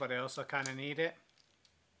from me, but I also kind of need it.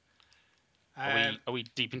 Are we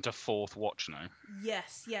deep into 4th watch now?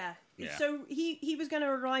 Yes, yeah. Yeah. So he was going to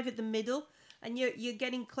arrive at the middle, and you're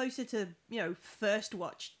getting closer to first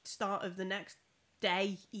watch, start of the next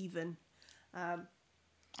day even. I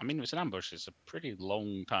mean, if it's an ambush, it's a pretty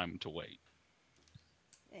long time to wait.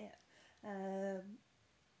 Yeah.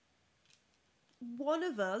 One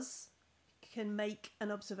of us can make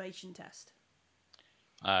an observation test.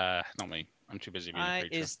 Not me. I'm too busy being a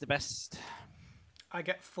preacher. Is the best. I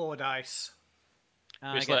get 4 dice.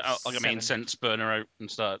 I Just get I'll get my 7. incense burner out and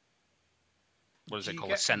start. What is Do it you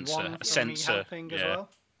called? A get sensor. one A from me sensor. helping as Yeah. well?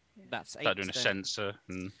 That's 8. Start doing a then. sensor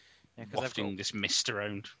and Yeah, 'cause I've wafting got this mist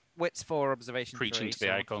around. wits 4, observation Preaching 3, to the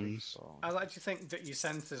sword 3, icons. 4. I like to think that your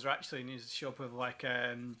sensors are actually need to show up with like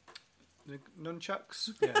The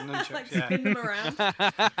nunchucks? Yeah, nunchucks, like yeah. spin them around.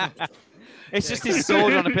 It's just his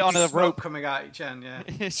sword on a Smoke rope. coming out each end, yeah.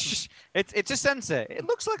 It's a sensor. It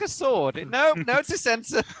looks like a sword. No, it's a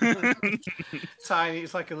sensor. Tiny,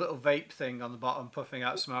 it's like a little vape thing on the bottom, puffing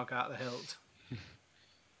out smoke out the hilt.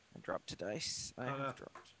 I dropped a dice. I Oh, no. have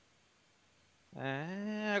dropped.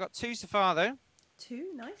 I got 2 so far though.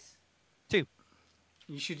 2, nice. 2.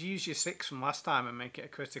 You should use your 6 from last time and make it a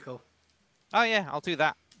critical. Oh yeah, I'll do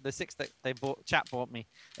that. The 6 that chat bought me.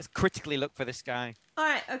 Let's critically look for this guy. All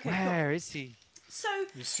right, okay, cool. Where is he? So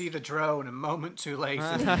You see the drone a moment too late.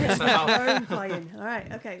 It's drone flying. All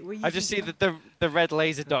right, okay. I just see the red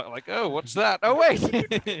laser dot. Like, oh, what's that? Oh wait.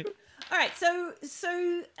 All right, so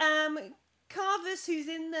Carvus, who's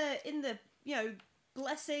in the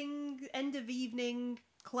blessing end of evening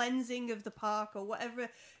cleansing of the park or whatever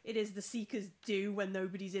it is the Seekers do when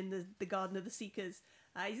nobody's in the Garden of the Seekers.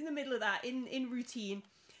 He's in the middle of that in routine.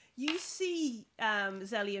 You see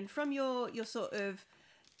Zellion from your sort of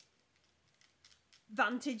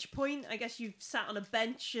vantage point. I guess you've sat on a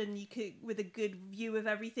bench and you could with a good view of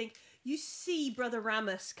everything. You see Brother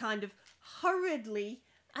Ramus kind of hurriedly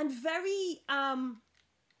and very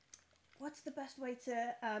what's the best way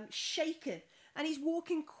to shaken, and he's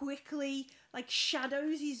walking quickly like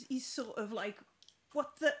shadows. He's sort of like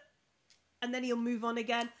what the, and then he'll move on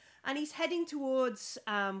again, and he's heading towards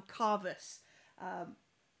Carvus.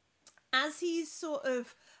 As he's sort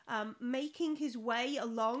of making his way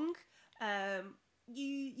along,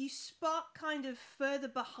 you spot kind of further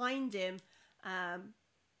behind him 3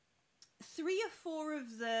 or 4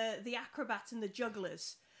 of the acrobats and the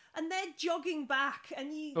jugglers, and they're jogging back,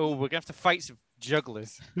 and we're gonna have to fight some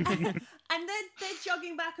jugglers. and they're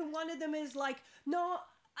jogging back, and one of them is like, no,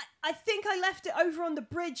 I think I left it over on the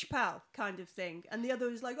bridge, pal, kind of thing, and the other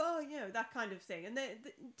is like, oh, that kind of thing, and they're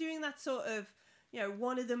doing that sort of,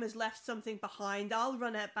 one of them has left something behind, I'll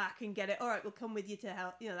run it back and get it, all right, we'll come with you to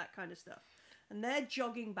help, that kind of stuff. And they're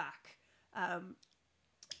jogging back.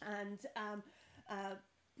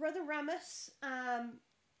 Brother Ramus,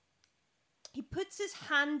 he puts his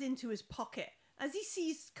hand into his pocket. As he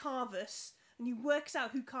sees Carvus, and he works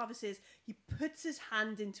out who Carvus is, he puts his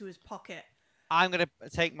hand into his pocket. I'm going to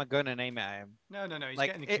take my gun and aim at him. No, he's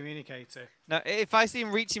getting the communicator. No, if I see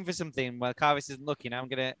him reaching for something while Carvus isn't looking, I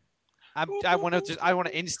want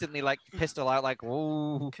to instantly like pistol out like,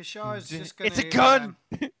 whoa. Kashar's just going to... It's a gun!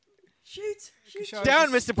 Shoot Down,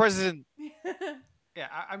 Mr. President! Yeah,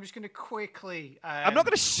 I'm just going to quickly... I'm not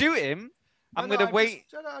going to shoot him. I'm going to wait.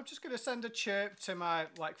 I'm just going to send a chirp to my,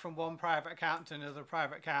 from one private account to another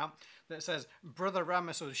private account that says, Brother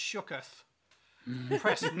Ramus was shooketh.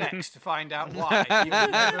 Press next to find out why. You will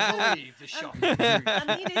never believe the shock.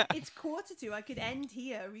 I mean, it's 1:45. I could end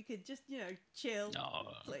here. We could just, chill.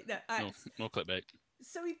 No clickbait.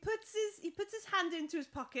 So he puts his hand into his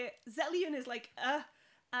pocket. Zellion is like,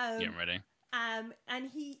 getting ready. And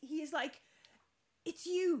he is like, it's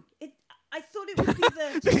you. I thought it would be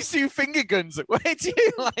the... These 2 finger guns. Where do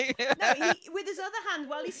you like... No, with his other hand,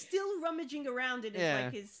 while he's still rummaging around in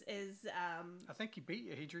his I think he beat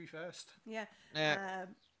you. He drew first. Yeah. Yeah.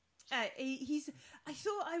 I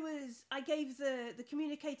gave the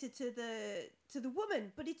communicator to the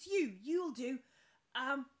woman, but it's you. You'll do.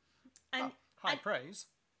 High praise.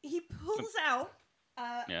 He pulls out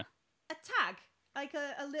a tag, like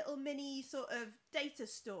a little mini sort of data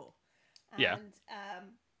store. And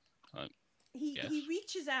he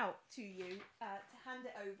reaches out to you to hand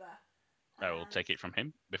it over. I will take it from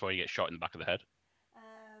him before he gets shot in the back of the head.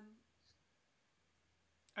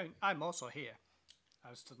 I'm also here.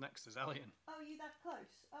 I stood next to Zellion. Oh, you that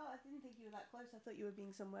close? Oh, I didn't think you were that close. I thought you were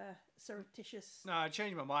being somewhere surreptitious. No, I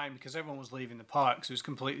changed my mind because everyone was leaving the park, so it was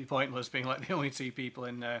completely pointless being like the only 2 people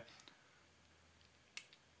in there.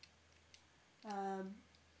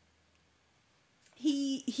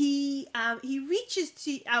 He reaches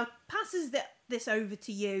passes this over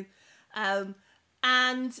to you, and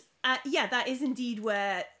that is indeed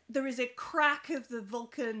where there is a crack of the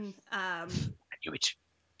Vulcan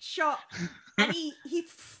shot, and he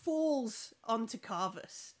falls onto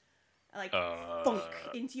Carvus, like thunk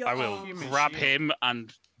into your I will arms. grab him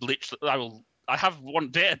and literally, I have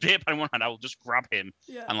one data in one hand. I will just grab him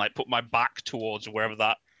and put my back towards wherever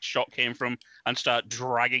that shot came from and start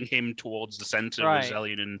dragging him towards the center with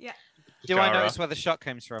Zellion and Do I notice where the shot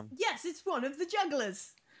comes from? Yes, it's one of the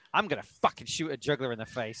jugglers. I'm gonna fucking shoot a juggler in the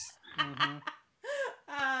face. Mm-hmm.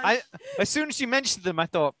 As soon as you mentioned them, I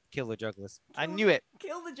thought, kill the jugglers. I knew it.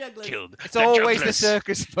 Kill the jugglers. It's always the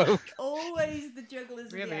circus folk. Always the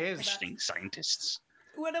jugglers. Really is. Interesting scientists.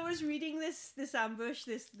 when I was reading this ambush,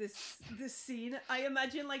 this scene, I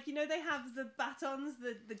imagine like they have the batons,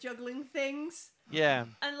 the juggling things, Yeah.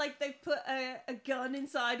 and like they put a gun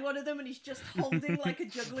inside one of them, and he's just holding like a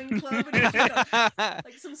juggling club, and he's just got,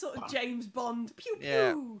 like some sort of James Bond pew pew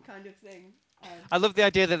Yeah. kind of thing. I love the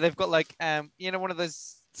idea that they've got like one of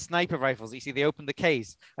those sniper rifles that you see. They open the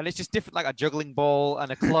case and it's just different, like a juggling ball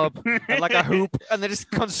and a club and like a hoop, and they just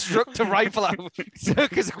construct a rifle out of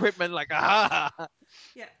circus equipment. Like Yeah.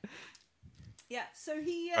 So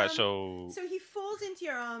he Right, so so he falls into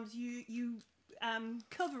your arms. You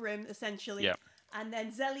cover him essentially. Yeah. And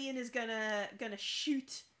then Zellion is gonna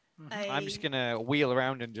shoot. I'm just gonna wheel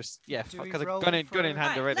around and just Do we because I've roll gun in for-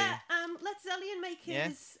 hand already. Let Zellion make Yeah.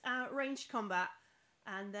 his ranged combat,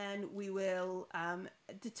 and then we will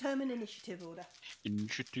determine initiative order.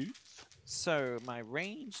 initiative. So my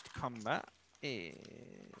ranged combat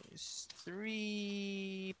is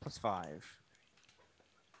 3 + 5.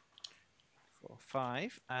 4,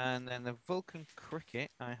 5, and then the Vulcan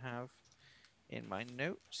cricket I have in my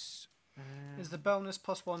notes. Is the bonus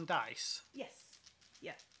 +1 dice? Yes.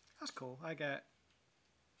 Yeah. That's cool. I get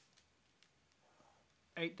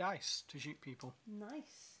 8 dice to shoot people.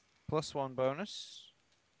 Nice. +1 bonus.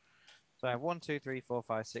 So I have 1, 2, 3, 4,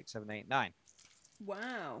 5, 6, 7, 8, 9.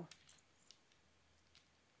 Wow.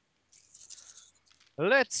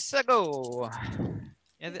 Let's go.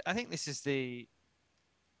 Yeah, I think this is the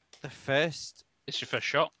first, It's your first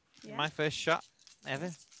shot. Yeah. my first shot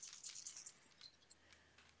ever.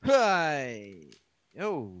 Hi.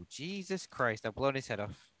 Oh, Jesus Christ! I've blown his head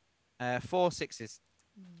off. 4 6s.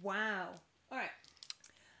 Wow. All right.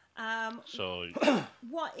 So What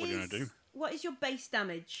What are you gonna is do? what is your base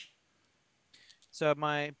damage? So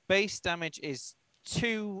my base damage is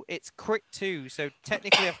 2. It's crit 2. So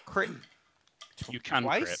technically I've crit you can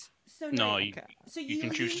twice. crit. So No, you, Okay. so you can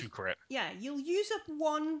choose use, to crit. Yeah, you'll use up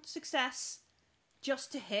 1 success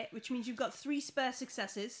just to hit, which means you've got 3 spare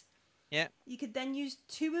successes. Yeah. You could then use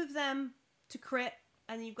 2 of them to crit,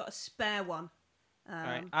 and you've got a spare one. All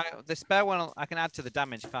right. The spare one I can add to the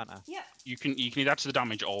damage, can't I? Yeah. You can either add to the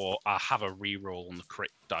damage or have a reroll on the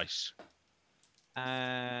crit dice.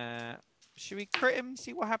 Should we crit him?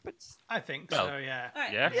 See what happens. I think Well, so, yeah. All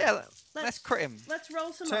right. Yeah. Yeah. Let's crit him. Let's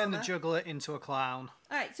roll some Turn the armor. juggler into a clown.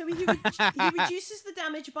 All right. So he reduces the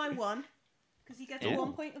damage by 1 because he gets Ooh.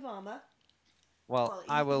 1 point of armor. Well, he,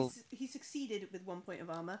 I will. He succeeded with 1 point of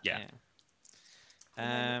armor. Yeah.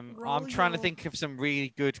 And then roll I'm trying to your- think of some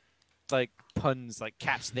really good, like puns, like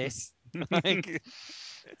catch this. Like,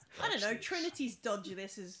 I don't know. Trinity's dodge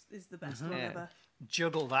this is the best one Yeah. ever.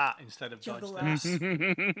 Juggle that instead of Juggle dodge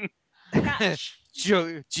that. this. Catch.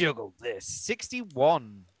 juggle this.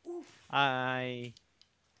 61. Oof. I.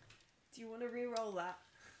 Do you want to re-roll that?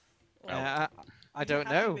 Or I are don't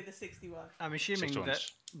you happy know. With a 61. I'm assuming 6 that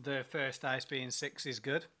ones. the first dice being 6 is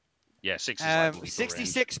good. Yeah, 6 is like legal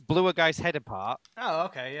 66 blew a guy's head apart. Oh,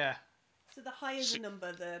 okay, yeah. So the higher the Si-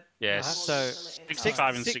 number, the range. Yeah, more So, lethal it is.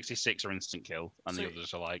 65 and Six- 66 are instant kill, and So- the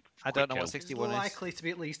others are like. I quick don't know what kill. 61 is. Likely to be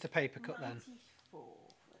at least a paper cut then. 94.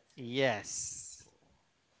 Let's see. Yes.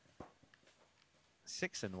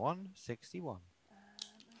 6 and 1, 61.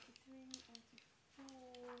 93,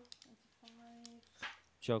 94, 95.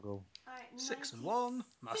 Juggle. All right, 6 and 90, 1.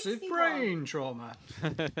 Massive 61. brain trauma.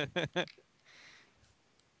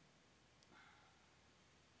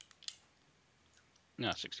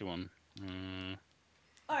 Yeah, 61.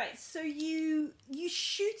 All right, so you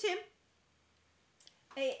shoot him.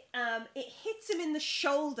 It hits him in the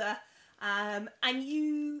shoulder, and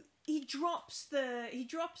he drops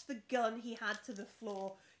the gun he had to the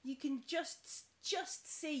floor. You can just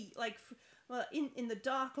see like well in the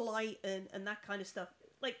dark light and that kind of stuff.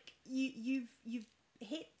 Like you've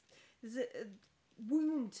hit, there's a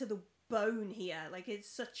wound to the bone here. Like it's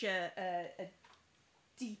such a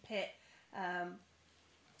deep hit.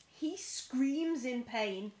 He screams in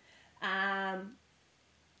pain. Can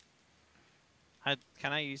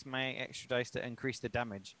I use my extra dice to increase the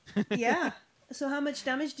damage? Yeah. So how much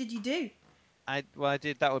damage did you do? I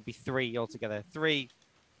did. That would be 3 altogether. 3,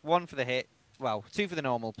 1 for the hit. Well, 2 for the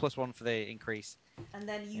normal, plus 1 for the increase. And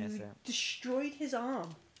then you Yes, sir. destroyed his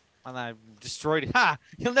arm. And I destroyed it. Ha!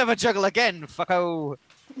 You'll never juggle again, fucko!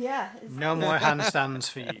 Yeah. No more handstands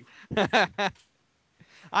for you.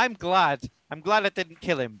 I'm glad I didn't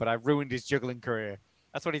kill him, but I ruined his juggling career.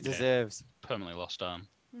 That's what he Yeah. deserves. Permanently lost arm.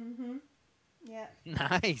 Mm-hmm. Yeah.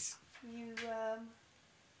 Nice. You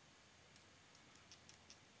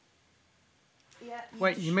Yeah.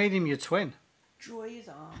 Wait, you made him your twin. destroy his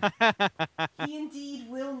arm. He indeed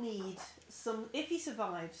will need some if he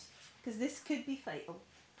survives, because this could be fatal.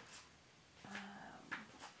 Let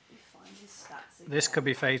me find his stats again. This could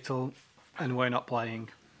be fatal, and we're not playing.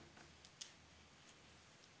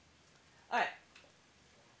 Alright.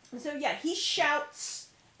 So yeah, he shouts.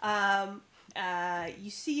 You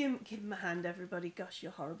see him. Give him a hand, everybody. Gosh,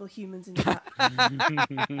 you're horrible humans in chat.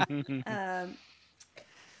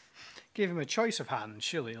 Give him a choice of hands,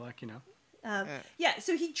 surely, like, you know. Yeah,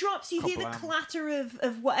 so he drops. You hear the clatter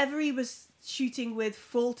of whatever he was shooting with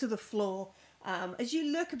fall to the floor. As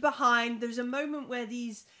you look behind, there's a moment where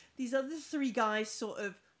these other three guys sort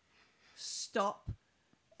of stop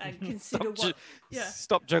and consider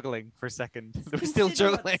Stop juggling for a second. They're still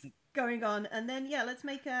juggling. What's going on, and then let's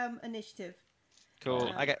make initiative.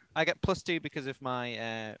 Cool. I get +2 because of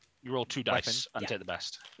my You roll 2 dice and take the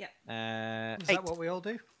best. Is 8. that what we all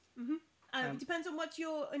do? It depends on what's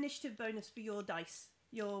your initiative bonus for your dice.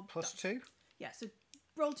 Your +2? Yeah, so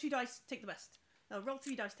roll 2 dice, take the best. No, roll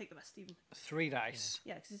 3 dice, take the best, Stephen. 3 dice?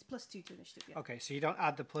 Yeah, because it's +2 to initiative, yeah. Okay, so you don't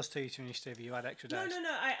add the +2 to initiative, you add extra dice.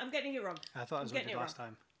 No, I'm getting it wrong. I thought it was what we did last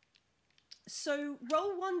time. So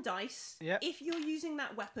roll 1 dice. Yep. If you're using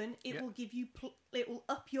that weapon, it will give you it will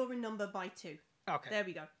up your number by 2. Okay. There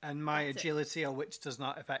we go. And my agility or wits does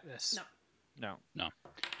not affect this. No. No.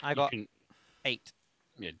 I got 8.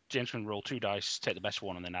 Yeah, James can roll 2 dice, take the best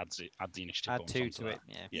one, and then add the initiative Add bonus 2 onto to that.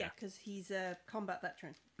 it. Yeah, because he's a combat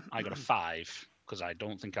veteran. I got a 5 because I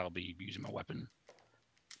don't think I'll be using my weapon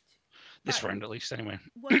this round, at least. Anyway.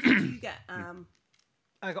 What did you get?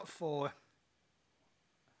 I got 4.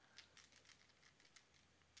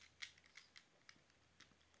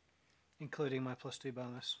 Including my +2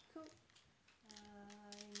 bonus. Cool.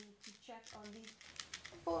 I need to check on these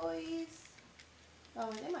boys. Oh,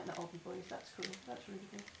 they might not all be boys. That's cool. That's really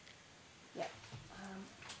good. Yeah.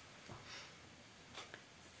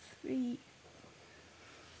 3.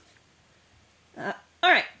 All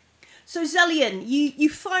right. So Zellian, you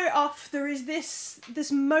fire it off. There is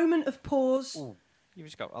this moment of pause. Ooh, you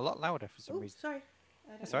just got a lot louder for some reason. Sorry.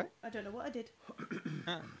 That's all right. I don't know what I did.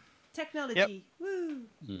 Ah. Technology. Yep.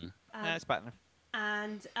 Woo. It's better.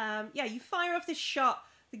 And you fire off this shot.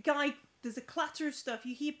 The guy, there's a clatter of stuff.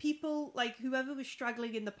 You hear people, like whoever was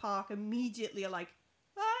straggling in the park, immediately are like,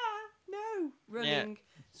 no, running,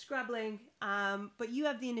 scrabbling. But you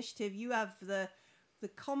have the initiative. You have the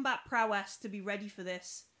combat prowess to be ready for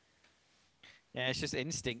this. Yeah, it's just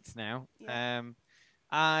instinct now. Yeah.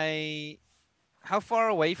 How far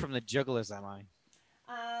away from the jugglers am I?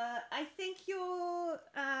 I think your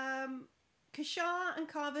Kashar and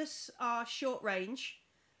Carvis are short range,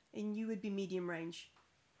 and you would be medium range.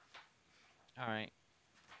 All right.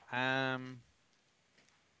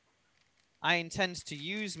 I intend to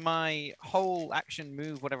use my whole action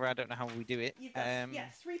move, whatever. I don't know how we do it. You've got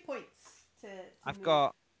 3 points to I've move.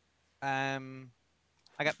 got I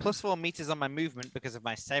got +4 meters on my movement because of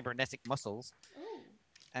my cybernetic muscles. Ooh.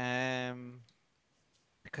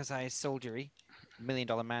 Because I soldiery, $1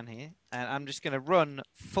 million man here, and I'm just gonna run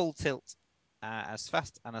full tilt as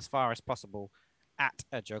fast and as far as possible at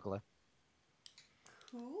a juggler.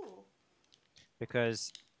 Cool.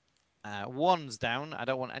 Because one's down, I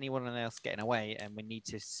don't want anyone else getting away, and we need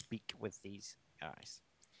to speak with these guys.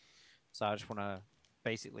 So I just want to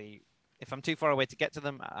basically, if I'm too far away to get to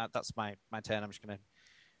them, that's my turn. I'm just going to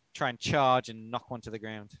try and charge and knock one to the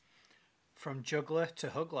ground. From juggler to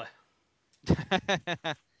hugler. All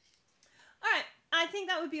right, I think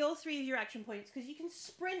that would be all 3 of your action points because you can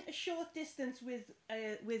sprint a short distance with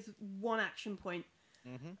 1 action point.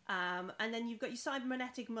 Mm-hmm. And then you've got your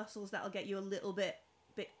cybernetic muscles that'll get you a little bit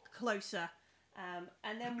closer.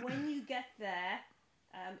 And then when you get there,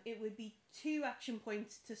 it would be 2 action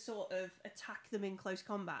points to sort of attack them in close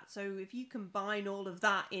combat. So if you combine all of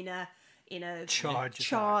that in a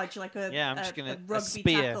charge like a I'm just gonna rugby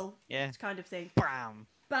spear. tackle kind of thing. Bam!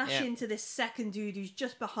 Bash into this second dude who's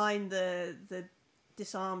just behind the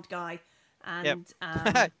disarmed guy, and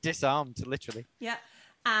Disarmed, literally. Yeah,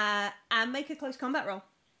 and make a close combat roll.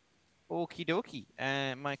 Okie dokie.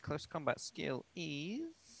 My close combat skill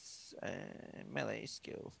is melee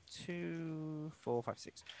skill 2, 4, 5,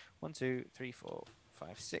 6. 1, 2, 3, 4,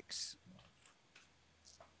 5, 6.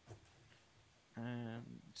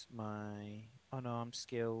 And my unarmed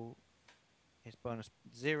skill is bonus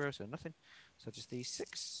 0, so nothing. So just these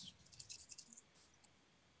 6.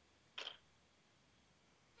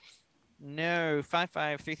 No, 5,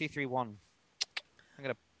 5, 3, 3, 3, 1. I'm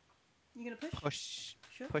gonna. You gonna push?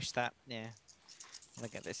 Push that. Yeah. I'm gonna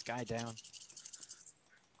get this guy down.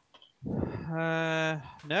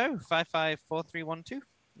 No, 5, 5, 4, 3, 1, 2.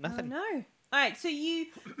 Nothing. Oh, no. All right, so you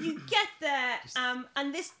get there,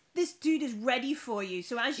 and this dude is ready for you.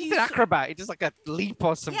 So as He's you an acrobat. He does like a leap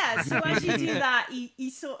or something. yeah, so as you do that, he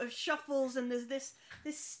sort of shuffles, and there's this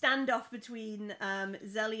standoff between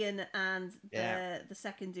Zelian and the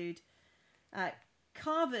second dude.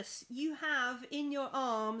 Carvus, you have in your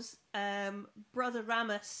arms Brother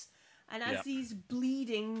Ramus, and as he's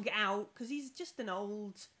bleeding out, because he's just an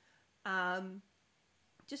old,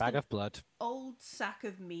 just Bag an of blood. old sack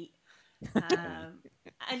of meat.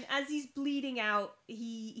 And as he's bleeding out,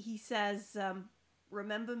 he says,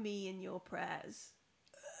 "Remember me in your prayers."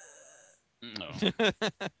 No.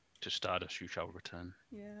 To Stardust you shall return.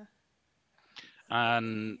 Yeah.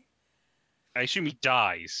 And I assume he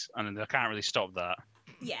dies, and I can't really stop that.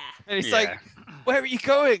 Yeah. And he's Yeah. like, "Where are you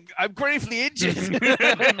going? I'm gravely injured."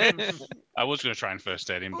 I was going to try and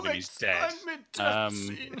first aid him, but he's dead.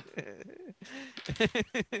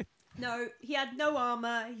 No, he had no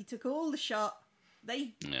armor. He took all the shot.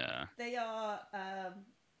 They are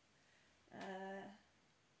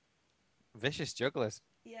Vicious jugglers.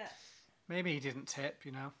 yeah. Maybe he didn't tip,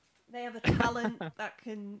 you know. They have a talent that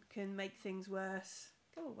can make things worse.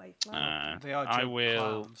 Go away, Fly. They are I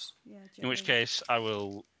will. clowns. Yeah. In which generally. case, I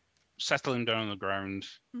will settle him down on the ground,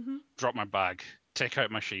 drop my bag, take out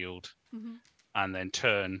my shield, and then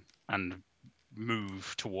turn and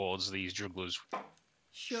move towards these jugglers.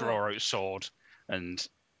 Sure. Throw out sword and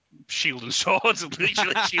shield and sword,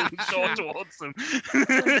 literally shield and sword towards them.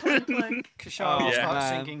 Clunk, clunk, clunk. Kishar will yeah. start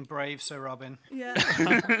Man. singing Brave Sir Robin. Yeah.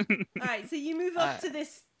 All right, so you move up to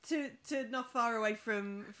this to not far away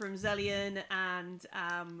from Zelian and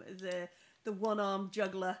the one-armed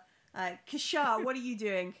juggler. Kishar, what are you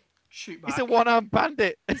doing? Shoot back. He's a one-armed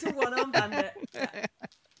bandit. He's a one-armed bandit.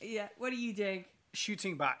 Yeah. What are you doing?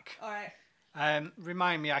 Shooting back. All right.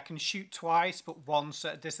 Remind me, I can shoot twice, but once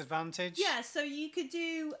at a disadvantage. Yeah, so you could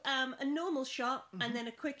do a normal shot and then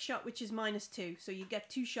a quick shot, which is -2. So you get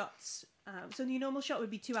 2 shots. So your normal shot would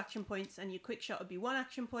be 2 action points, and your quick shot would be 1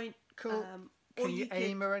 action point. Cool. Or Can you could-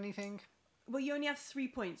 aim or anything? Well, you only have 3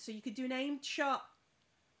 points, so you could do an aimed shot.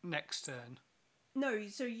 Next turn. No,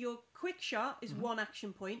 so your quick shot is 1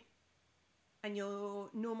 action point, and your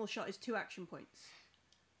normal shot is 2 action points.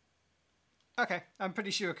 Okay, I'm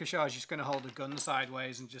pretty sure Kashar's just going to hold a gun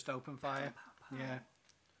sideways and just open fire. Yeah.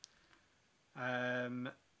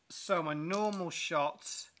 So my normal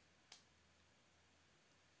shot,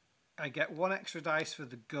 I get 1 extra dice for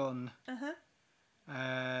the gun.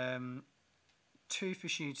 2 for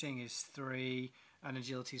shooting is 3, and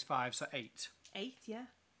agility is 5, so 8. 8, yeah.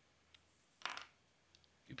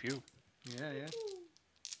 Pew pew. Yeah.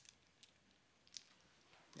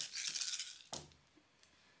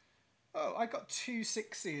 Oh, I got 2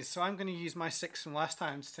 6s, so I'm going to use my 6 from last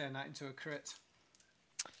time to turn that into a crit.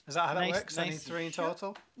 Is that how that Nice, works? I need nice. 3 in Sure.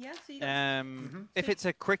 total? Yeah, so you got... If it's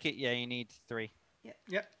a cricket, yeah, you need 3.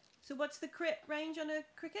 Yep. So what's the crit range on a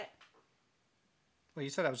cricket? Well, you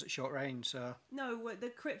said I was at short range, so No, the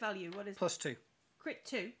crit value. What is +2. crit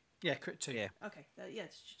 2? Yeah, crit 2. Yeah. Okay, yeah,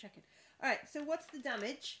 just checking. All right, so what's the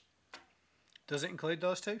damage? Does it include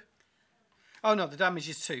those 2? Oh no, the damage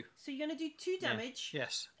is 2. So you're going to do 2 damage,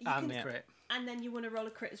 Yes, You and can- the crit. and then you want to roll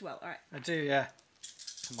a crit as well. All right. I do, yeah.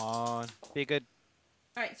 Come on, be good.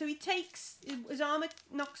 All right, so his armor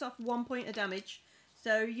knocks off 1 point of damage.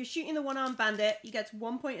 So you're shooting the one-armed bandit. He gets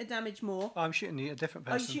 1 point of damage more. Oh, I'm shooting a different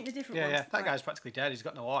Oh, you're person. shooting a different yeah, one. Yeah, that Right. guy's practically dead. He's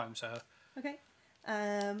got no arm, so Okay.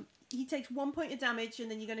 He takes 1 point of damage, and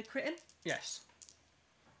then you're going to crit him. yes.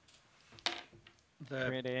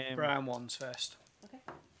 Crit The him. brown ones first. Okay.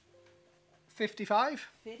 55.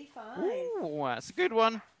 35. Ooh, that's a good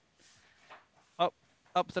one.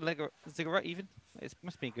 Up the ziggurat even. It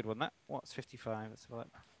must be a good one. That. What's 55? Let's have a look.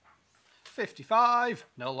 55.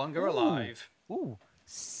 No longer Ooh. alive. Ooh.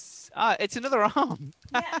 It's another arm.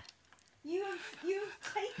 Yeah. You've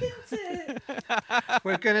taken to...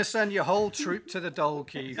 We're going to send your whole troop to the Dole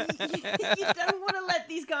Key. you don't want to let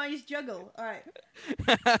these guys juggle. All right.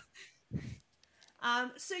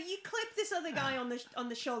 So you clip this other guy on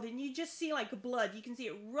the shoulder, and you just see like blood. You can see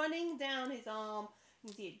it running down his arm. You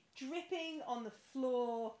can see it dripping on the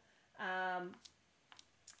floor. I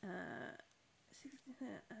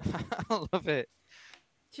love it.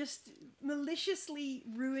 Just maliciously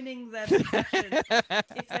ruining their profession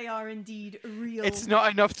if they are indeed real. It's not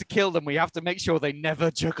enough to kill them. We have to make sure they never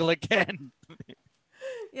juggle again.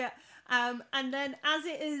 Yeah. And then as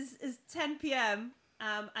it is 10 p.m.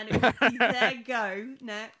 And it will be their go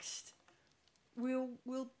next,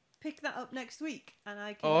 we'll pick that up next week, and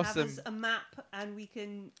I can have Awesome. us a map, and we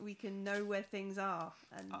can know where things are.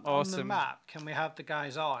 And On the Awesome. map, can we have the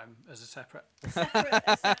guy's arm as a separate? a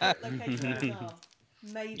separate location as well.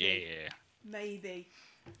 Maybe. Yeah. maybe.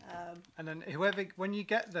 And then whoever, when you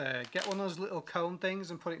get there, get one of those little cone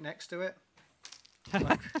things and put it next to it,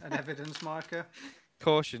 like an evidence marker.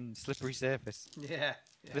 Caution, slippery surface. Yeah.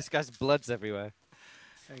 This guy's blood's everywhere.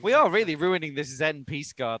 Exactly. We are really ruining this Zen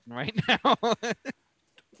peace garden right now.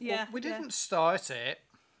 Yeah. Well, we didn't start it.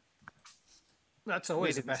 That's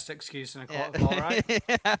always the didn't. best excuse in a court of law, right?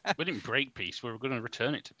 We didn't break peace. We were going to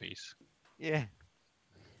return it to peace. Yeah.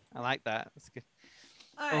 I like that. That's good.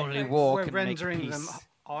 All right, Only folks. war We're can make rendering them peace.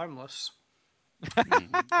 harmless.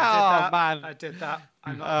 Oh, man. I did that.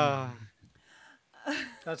 I'm not. Oh.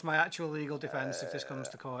 That's my actual legal defense if this comes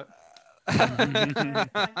to court.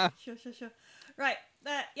 Sure. Right,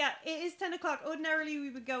 yeah, it is 10 o'clock. Ordinarily, we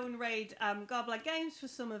would go and raid Garblag Games for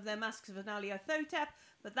some of their Masks of Analia Thotep,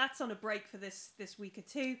 but that's on a break for this week or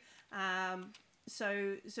two.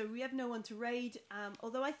 So we have no one to raid,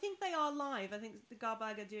 although I think they are live. I think the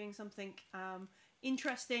Garblag are doing something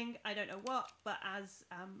interesting. I don't know what, but as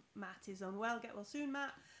Matt is unwell, get well soon,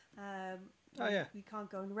 Matt. We can't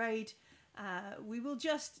go and raid. We will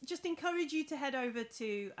just encourage you to head over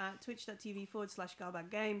to twitch.tv/Garbag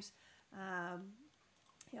Games.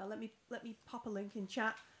 Yeah, let me pop a link in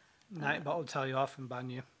chat. Nightbot will tell you off and ban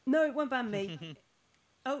you. No, it won't ban me.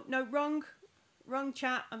 Oh no, wrong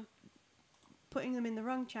chat. I'm putting them in the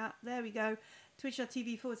wrong chat. There we go.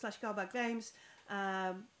 Twitch.tv/Garbag Games.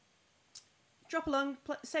 Drop along,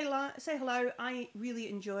 say hello. I really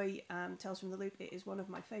enjoy Tales from the Loop. It is one of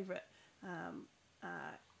my favourite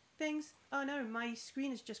things. Oh no, my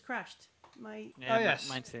screen has just crashed. Yeah, yes.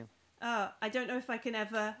 Mine too. I don't know if I can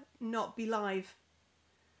ever not be live.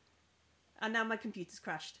 And now my computer's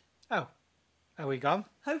crashed. Oh, are we gone?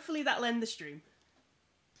 Hopefully that'll end the stream.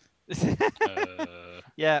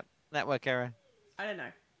 Yeah, network error. I don't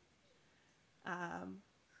know.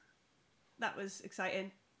 That was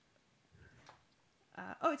exciting.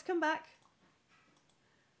 Oh, it's come back.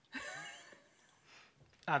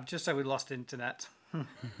 I've just said we lost internet. I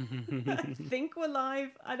think we're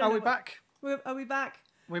live. I don't Are know. we back? Are we back?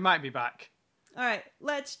 We might be back. All right,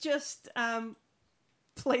 let's just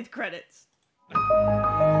play the credits.